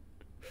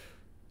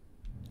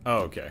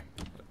 Oh, okay.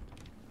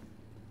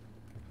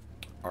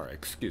 Alright,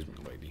 excuse me,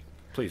 lady.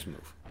 Please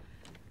move.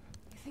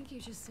 I think you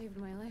just saved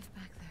my life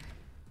back there.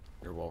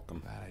 You're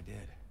welcome. Glad I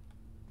did.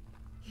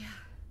 Yeah.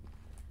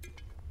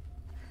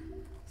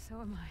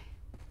 So am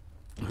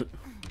I.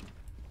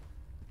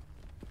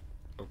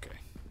 Okay.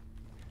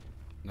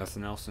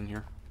 Nothing else in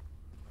here?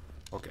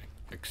 Okay.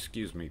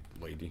 Excuse me,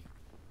 lady.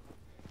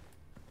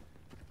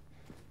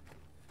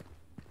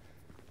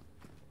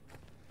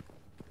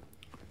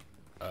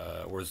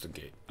 Where's the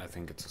gate? I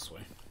think it's this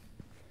way.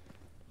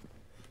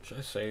 Should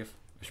I save?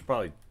 I should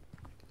probably...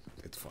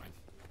 It's fine.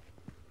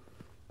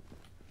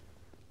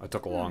 I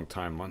took a long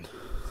time on...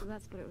 So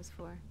that's what it was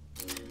for.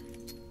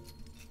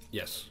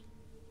 Yes.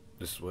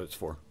 This is what it's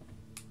for.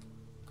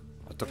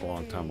 I took a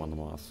long time on the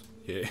moths.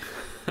 Yeah.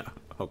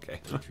 Okay.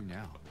 What to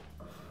now?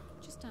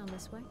 Just down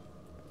this way.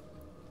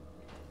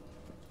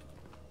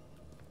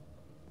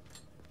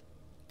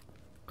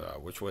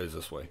 Which way is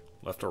this way?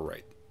 Left or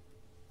right?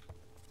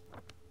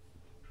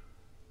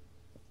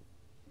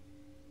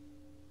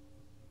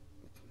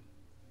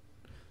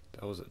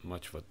 That wasn't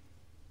much of a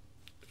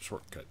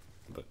shortcut,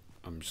 but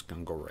I'm just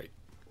gonna go right.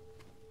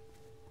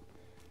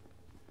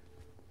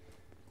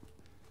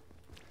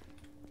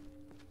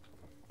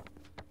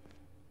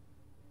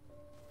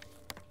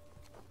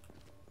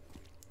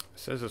 It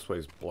says this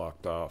way's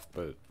blocked off,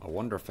 but I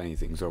wonder if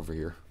anything's over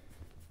here.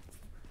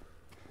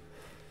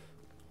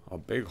 A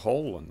big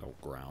hole in the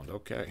ground,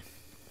 okay.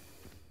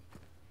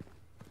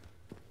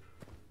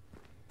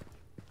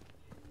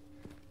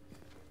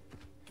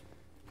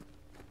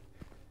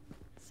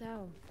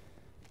 So,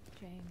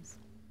 James.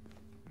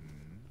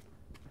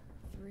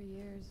 3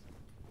 years.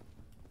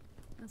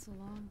 That's a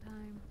long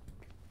time.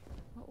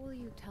 What will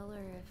you tell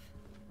her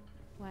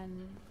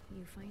when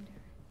you find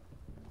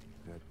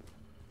her? That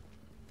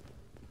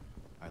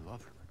I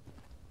love her.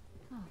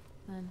 Oh,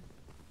 then.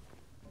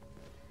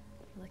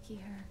 Lucky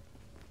her.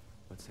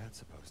 What's that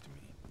supposed to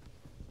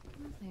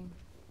mean? Nothing.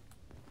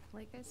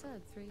 Like I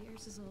said, 3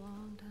 years is a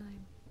long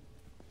time.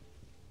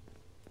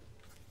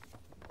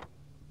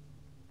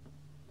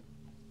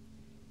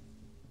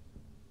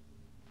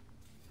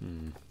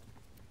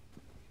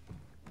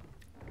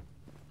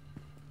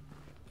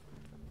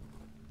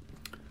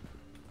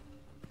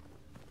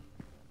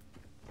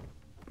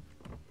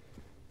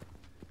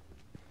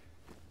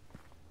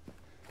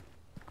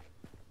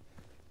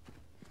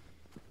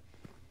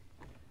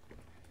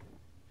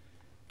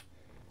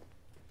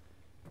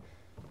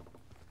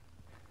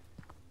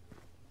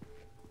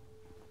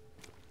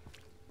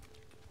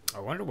 I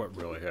wonder what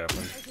really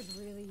happened. I could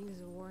really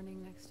use a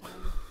warning next time.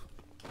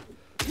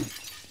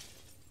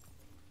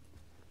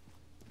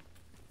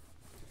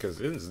 Because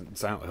isn't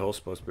Silent Hill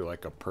supposed to be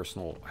like a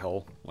personal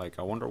hell? Like,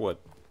 I wonder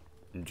what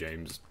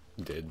James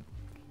did.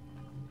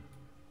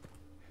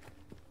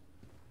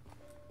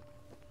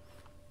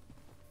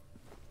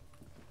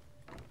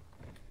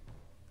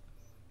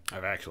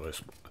 I've actually...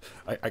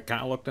 I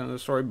kind of looked into the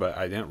story, but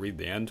I didn't read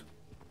the end.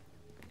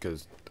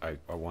 Because I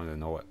wanted to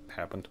know what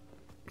happened.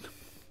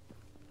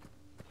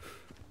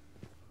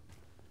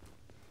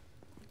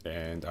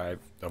 And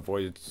I've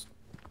avoided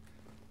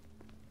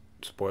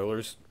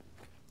spoilers.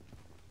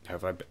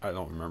 Have I? I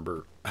don't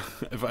remember.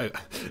 If I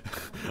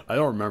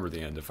don't remember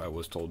the end. If I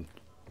was told,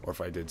 or if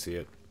I did see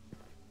it.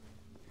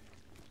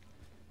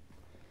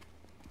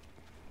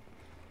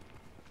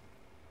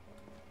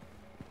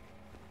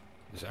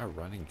 Is that a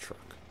running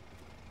truck?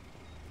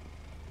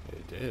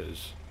 It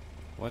is.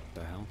 What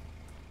the hell?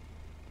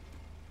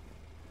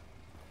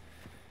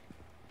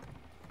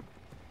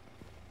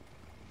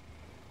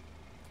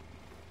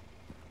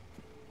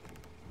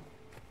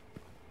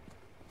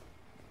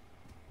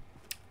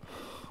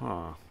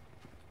 Huh.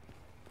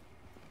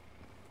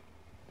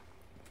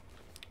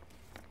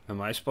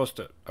 Am I supposed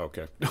to...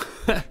 Okay.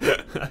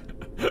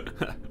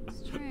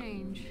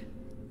 Strange.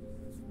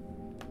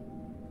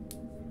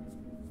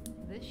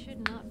 This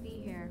should not be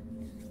here.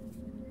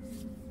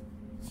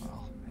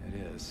 Well, it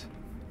is.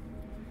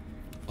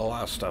 A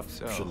lot of stuff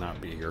So- should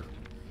not be here.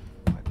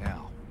 What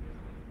now?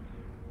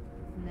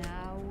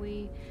 Now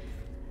we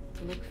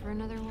look for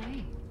another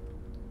way.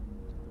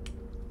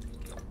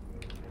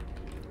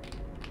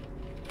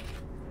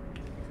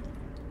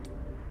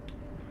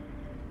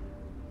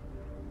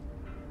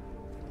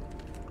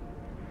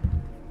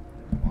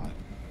 What?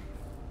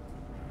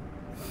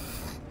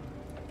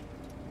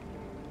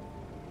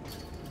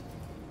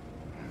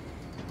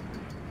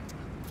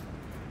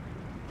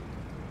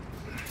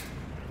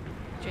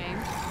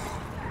 James?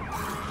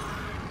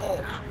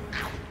 Oh.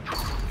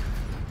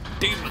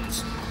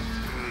 Demons.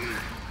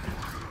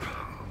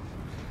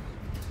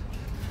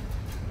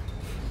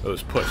 It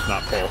was push,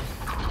 not pull.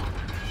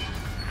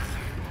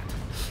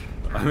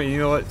 I mean, you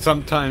know what?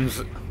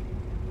 Sometimes...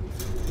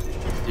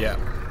 Yeah.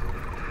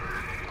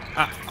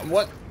 Ah,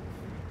 what?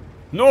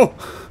 No!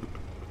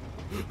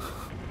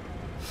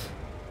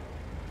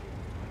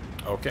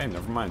 Okay,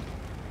 never mind.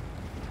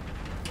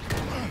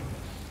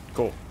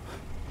 Cool.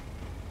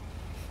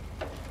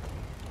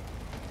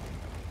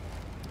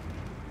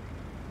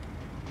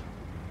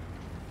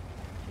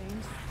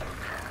 James?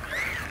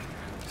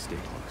 Stay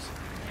close.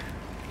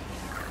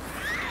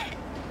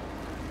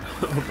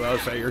 I was about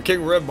to say, you're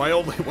King Rib, my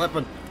only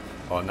weapon.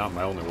 Well, not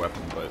my only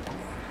weapon, but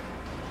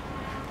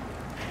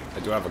I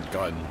do have a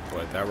gun,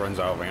 but that runs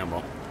out of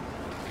ammo.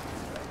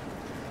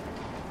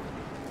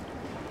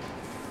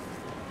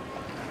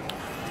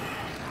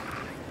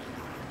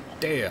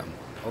 Damn.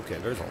 Okay,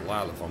 there's a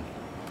lot of them.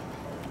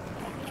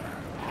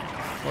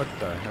 What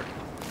the heck?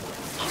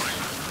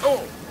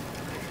 Oh!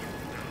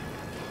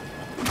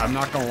 I'm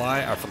not gonna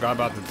lie, I forgot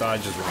about the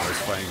dodges when I was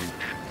fighting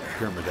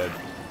Pyramid Head.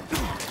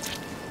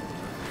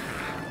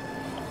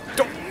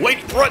 Don't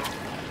wait, run!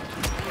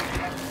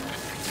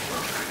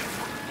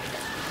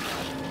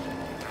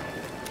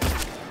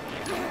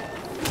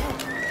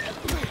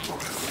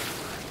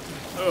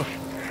 Ugh.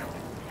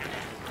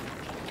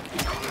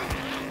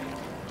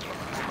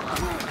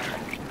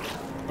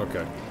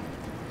 Okay.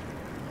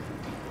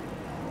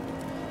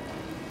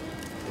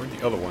 Where'd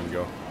the other one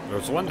go?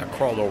 There's one that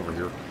crawled over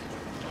here.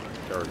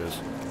 There it is.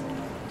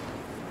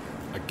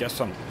 I guess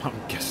I'm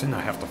guessing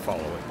I have to follow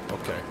it.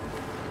 Okay.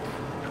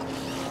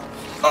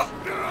 Ah!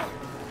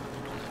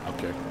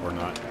 Okay, or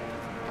not.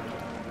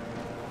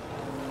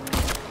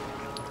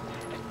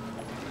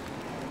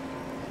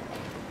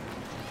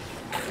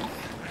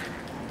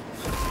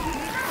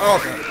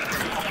 Okay.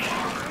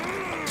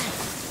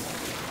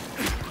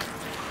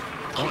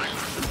 Oh,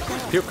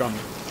 puke on me.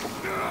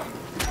 Oh,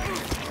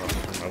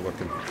 I'm not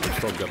looking. I'm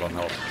still good on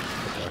health.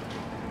 Okay.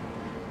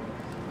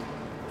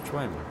 Which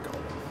way am I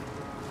going?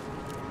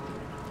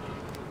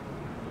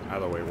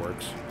 Either way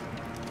works.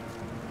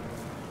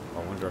 I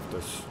wonder if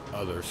there's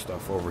other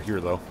stuff over here,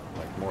 though.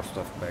 Like more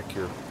stuff back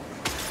here.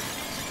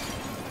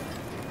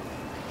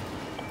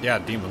 Yeah,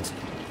 demons.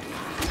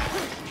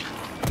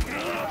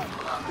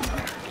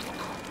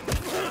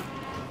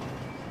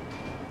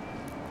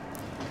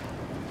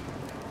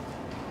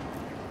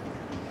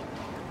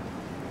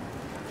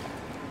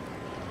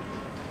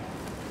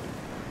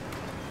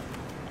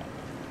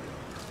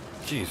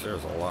 Jeez,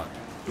 there's a lot.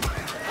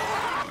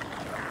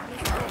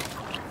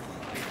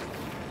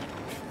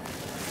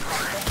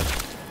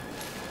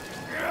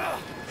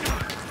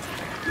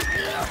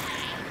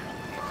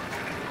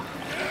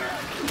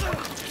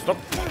 Stop.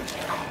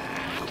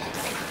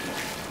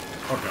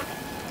 Okay.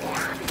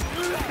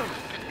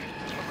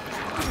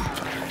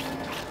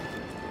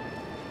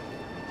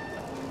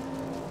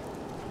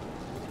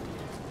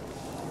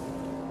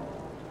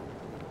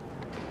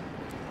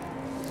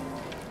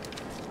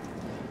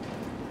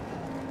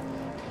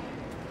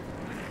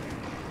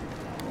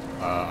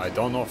 I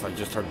don't know if I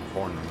just heard the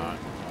horn or not.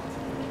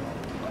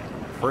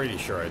 Pretty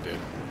sure I did.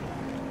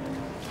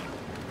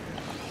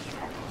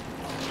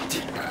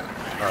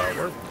 Where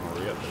are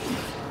we at?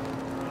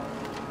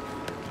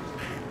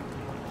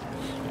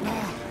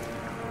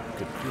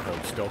 Good, you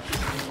hold still.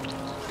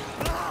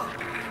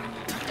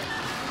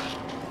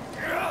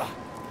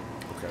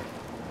 Okay.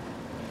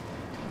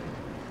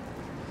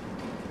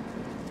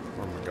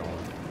 Where am I going?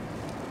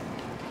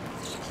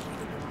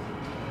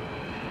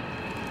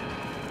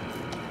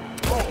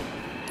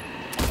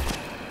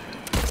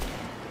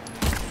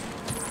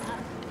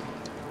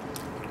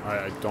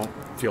 I don't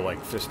feel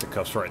like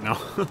fisticuffs right now.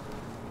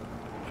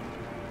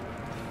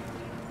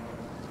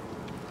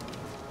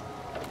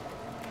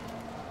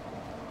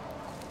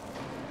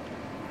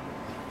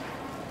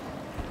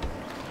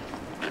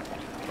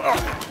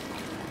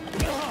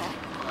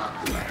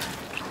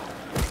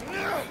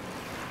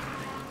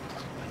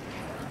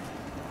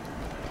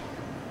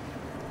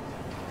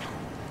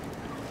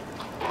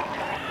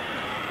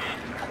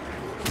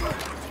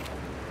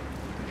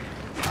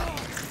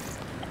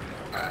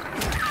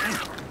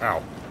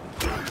 Ow.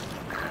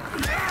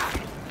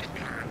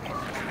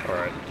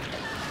 Alright.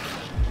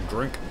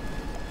 Drink.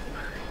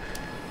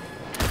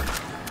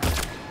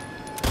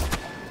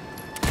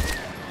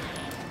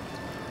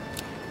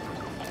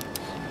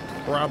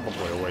 Probably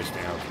a waste of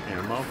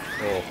ammo.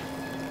 Oh.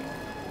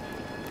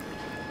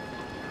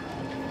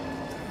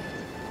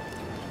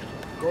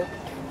 Go.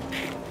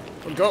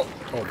 Go.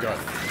 Oh, God.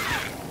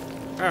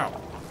 Ow.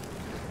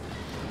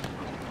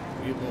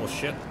 You little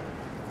shit.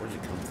 Where'd you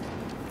come from?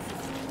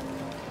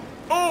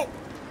 Oh!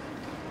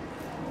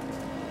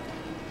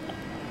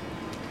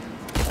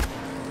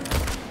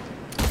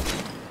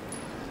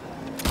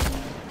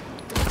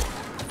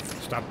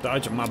 Stop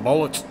dodging my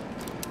bullets.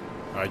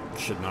 I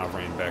should not have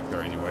ran back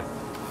there anyway.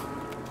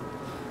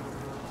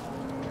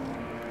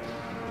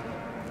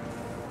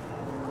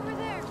 Over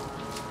there.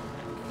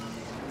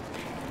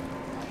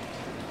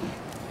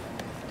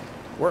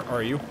 Where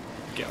are you?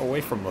 Get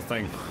away from the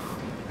thing.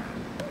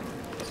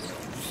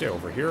 Stay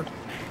over here.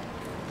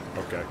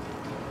 Okay.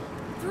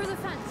 Through the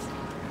fence.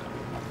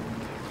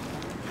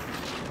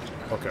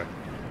 Okay.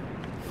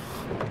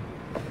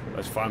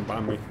 That's fine by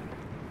me.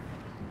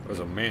 There's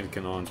a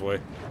mannequin on its way.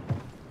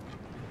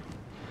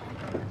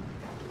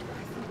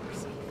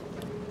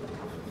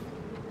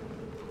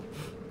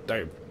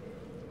 Damn.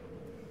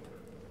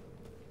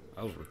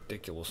 That was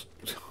ridiculous.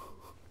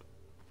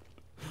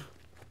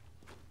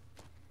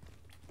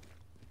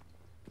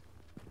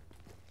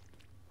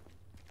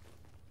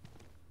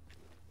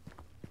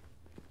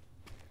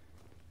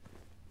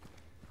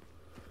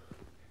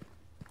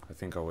 I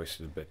think I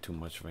wasted a bit too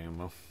much of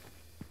ammo.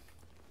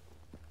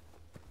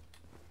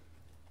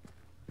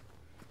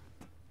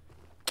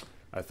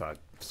 I thought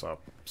I saw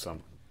some.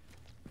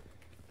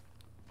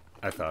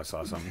 I thought I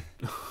saw something.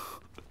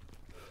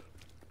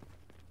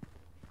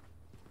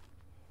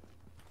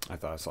 I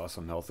thought I saw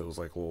some health. It was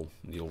like a little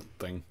needle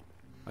thing,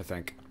 I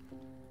think.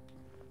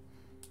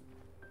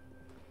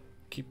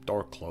 Keep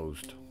door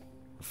closed.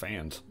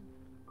 Fans.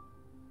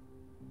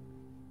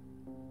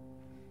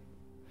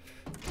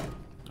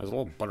 There's a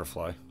little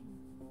butterfly.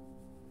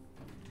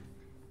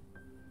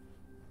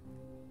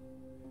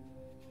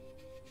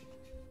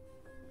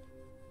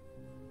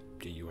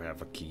 Do you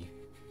have a key?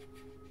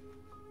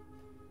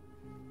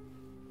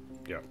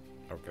 Yeah,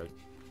 okay.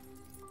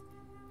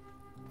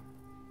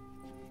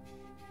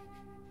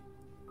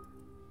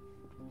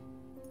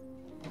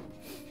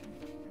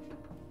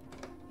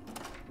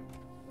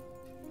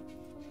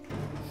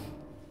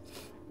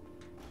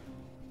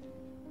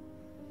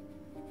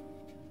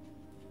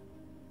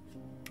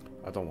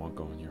 I don't want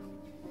to go in here.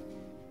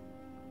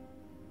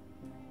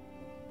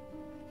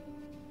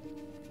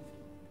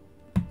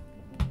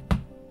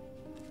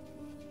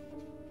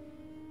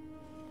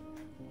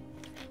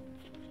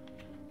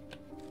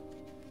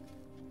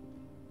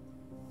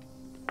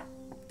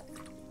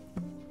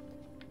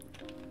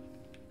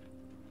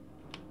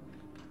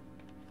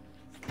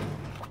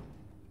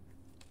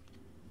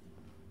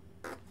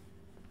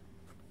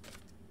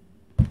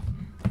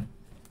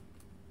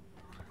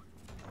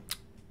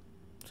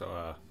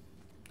 So,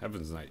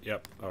 Heaven's Night.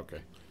 Yep.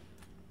 Okay.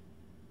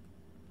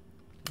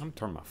 I'm gonna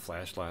turn my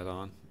flashlight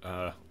on.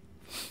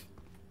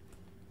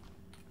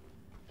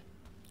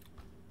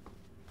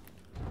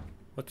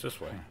 What's this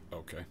way?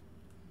 Okay.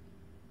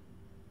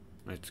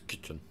 It's the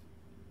kitchen.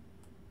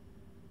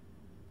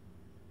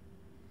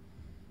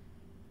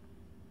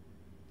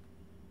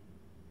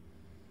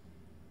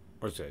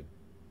 What's that?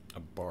 A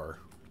bar.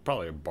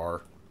 Probably a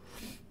bar.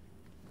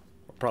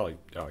 Probably.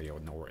 Oh yeah.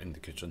 No, we're in the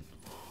kitchen.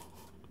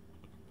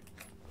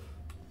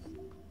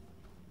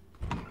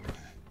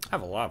 I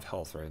have a lot of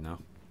health right now.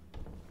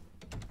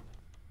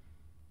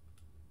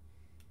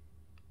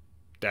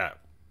 That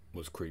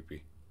was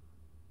creepy.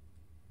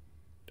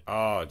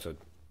 Oh, it's a...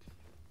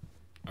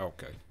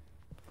 Okay.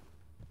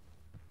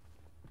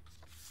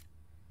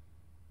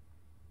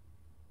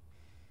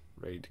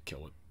 Ready to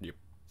kill it. Yep.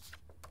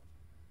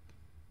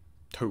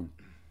 2.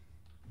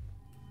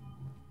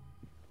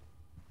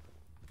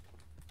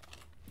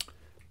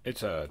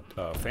 It's a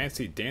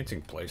fancy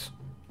dancing place.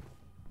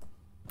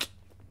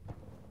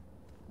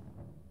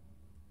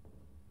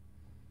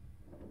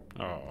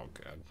 Oh,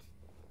 God.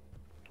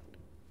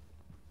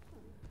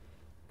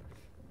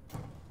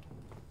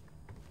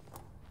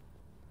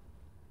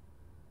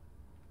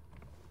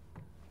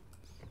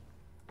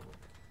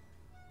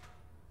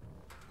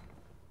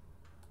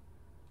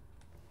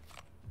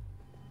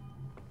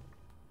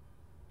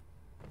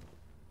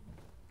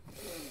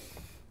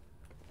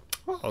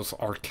 Oh, those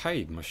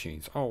arcade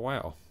machines. Oh,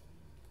 wow.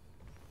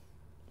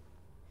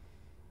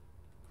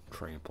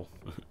 Trample.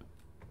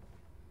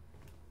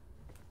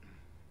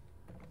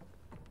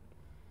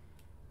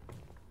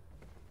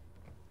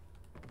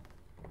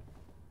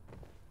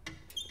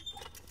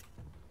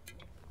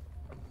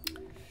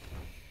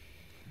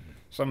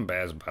 Something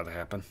bad's about to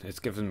happen. It's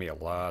giving me a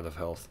lot of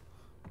health.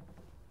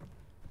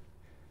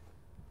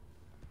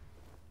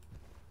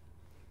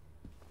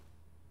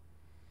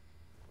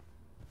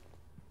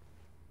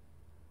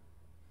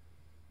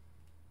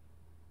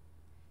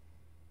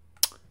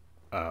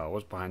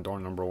 What's behind door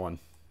number 1?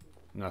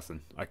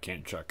 Nothing. I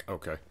can't check.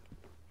 Okay.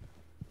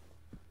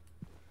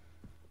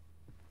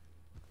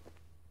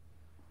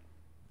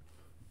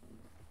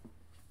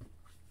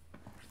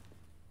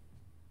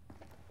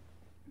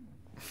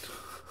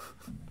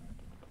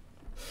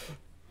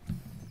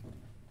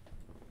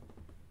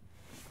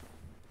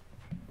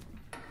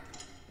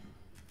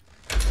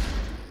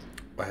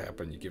 What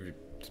happened? You give you...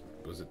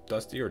 Was it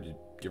dusty or did you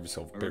give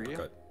yourself a paper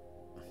cut?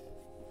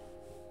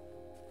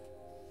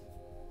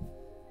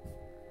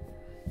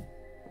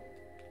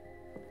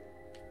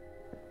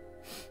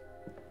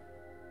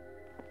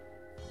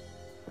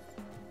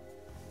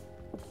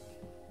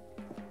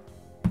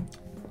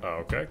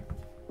 Okay.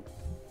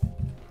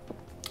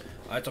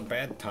 That's a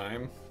bad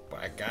time, but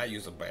I gotta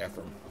use the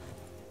bathroom.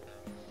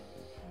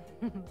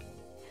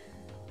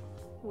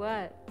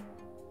 What?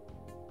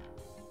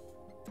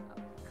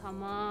 Oh,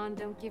 come on,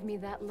 don't give me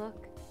that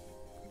look.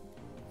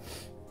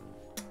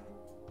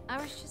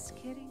 I was just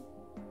kidding.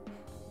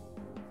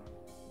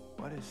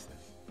 What is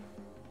this?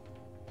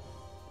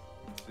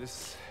 Is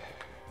this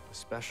a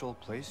special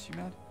place you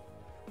met?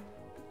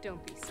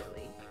 Don't be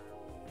silly.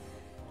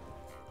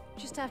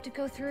 Just have to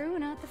go through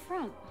and out the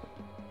front.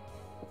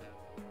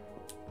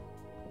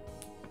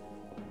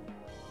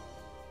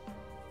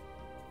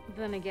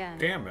 Then again.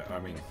 Damn it, I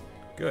mean,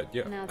 good,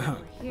 yeah. Now that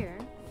we're here,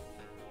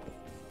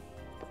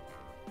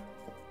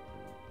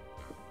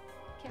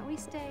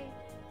 stay?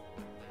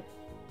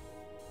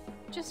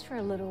 Just for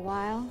a little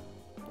while.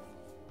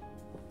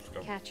 Let's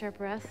go. Catch our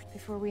breath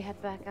before we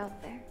head back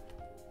out there.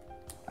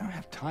 I don't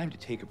have time to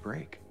take a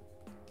break.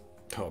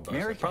 Oh, but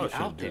Mary I could probably be out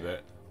shouldn't do there,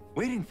 that.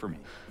 waiting for me.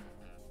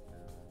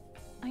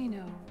 I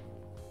know.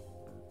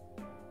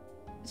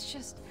 It's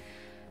just...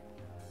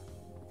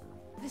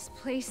 this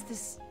place,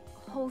 this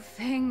whole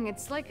thing,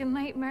 it's like a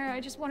nightmare.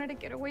 I just wanted to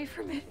get away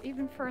from it,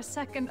 even for a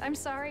second. I'm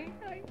sorry.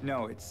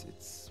 No,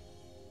 it's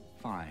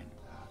fine.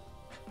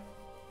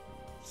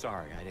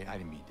 Sorry, I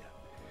didn't mean to.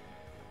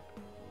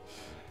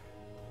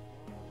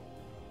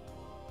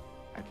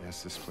 I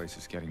guess this place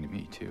is getting to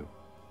me, too.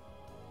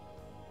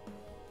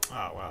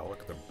 Oh, wow,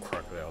 look at the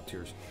crocodile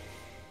tears.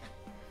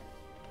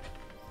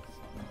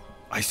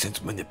 I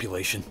sense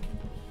manipulation.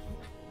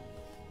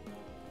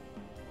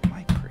 Am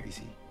I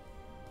crazy?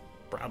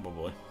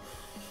 Probably.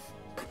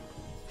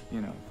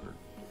 You know, for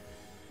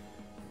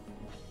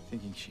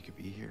thinking she could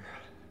be here.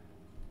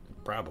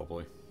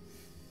 Probably.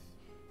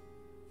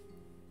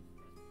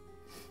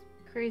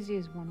 Crazy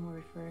is one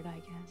word for it, I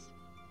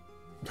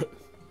guess.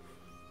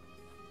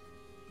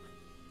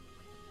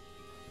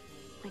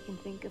 I can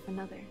think of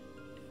another.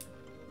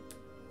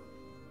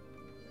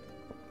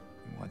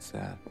 What's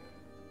that?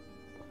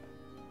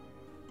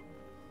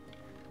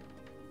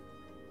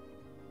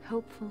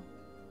 Hopeful.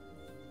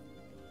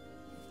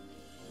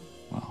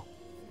 Well,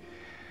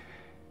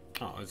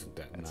 Oh, isn't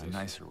that that's nice? a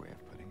nicer way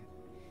of putting it.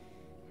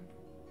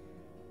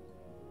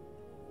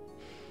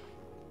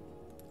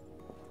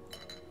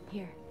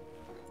 Here.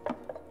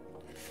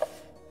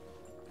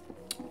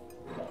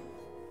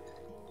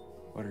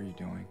 What are you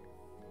doing?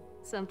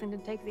 Something to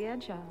take the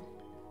edge off.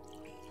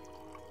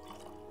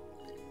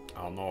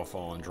 I don't know if I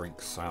want to drink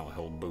Silent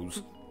Hill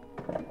booze.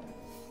 There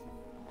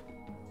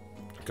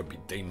could be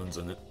demons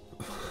in it.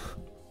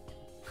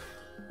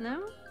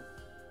 No?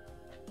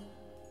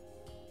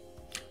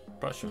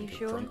 Probably shouldn't You get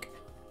sure? drunk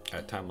at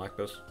a time like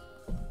this.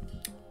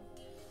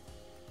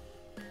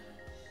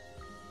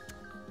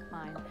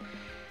 Fine.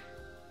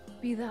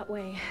 Be that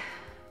way.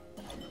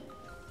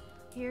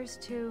 Here's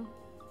to...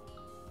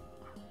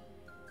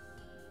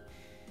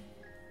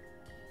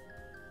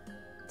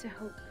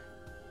 hope.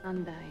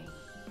 Undying.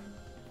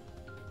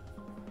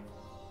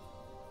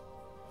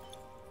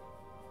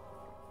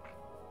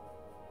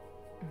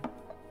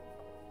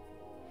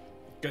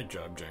 Good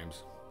job,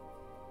 James.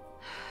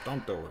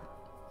 Don't do it.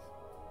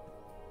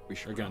 We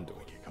should You're gonna do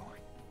probably it. get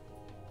going.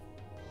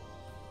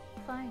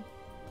 Fine.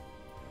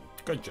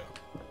 Good job.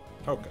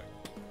 Okay.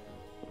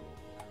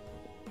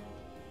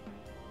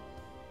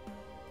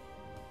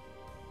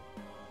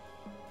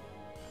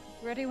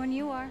 Ready when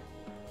you are.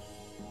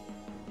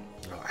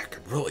 Oh, I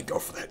could really go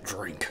for that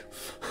drink.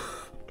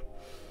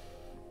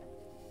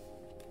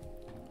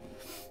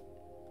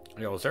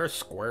 Yo, is there a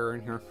square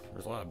in here?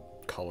 There's a lot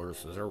of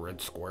colors. Is there a red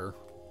square?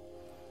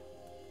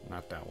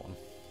 Not that one.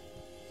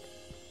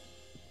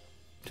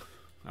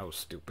 That was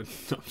stupid.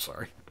 I'm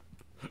sorry.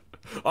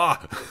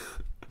 Ah!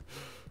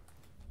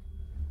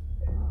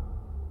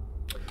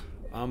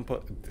 And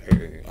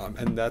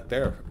that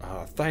there.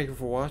 Thank you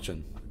for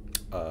watching.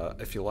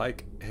 If you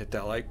like, hit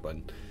that like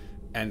button.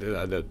 And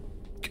the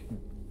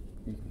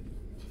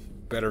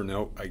better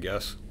note, I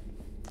guess.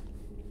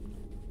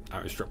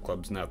 Strip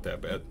club's not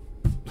that bad.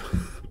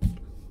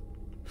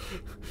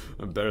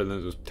 I'm better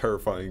than those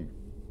terrifying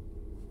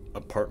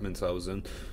apartments I was in.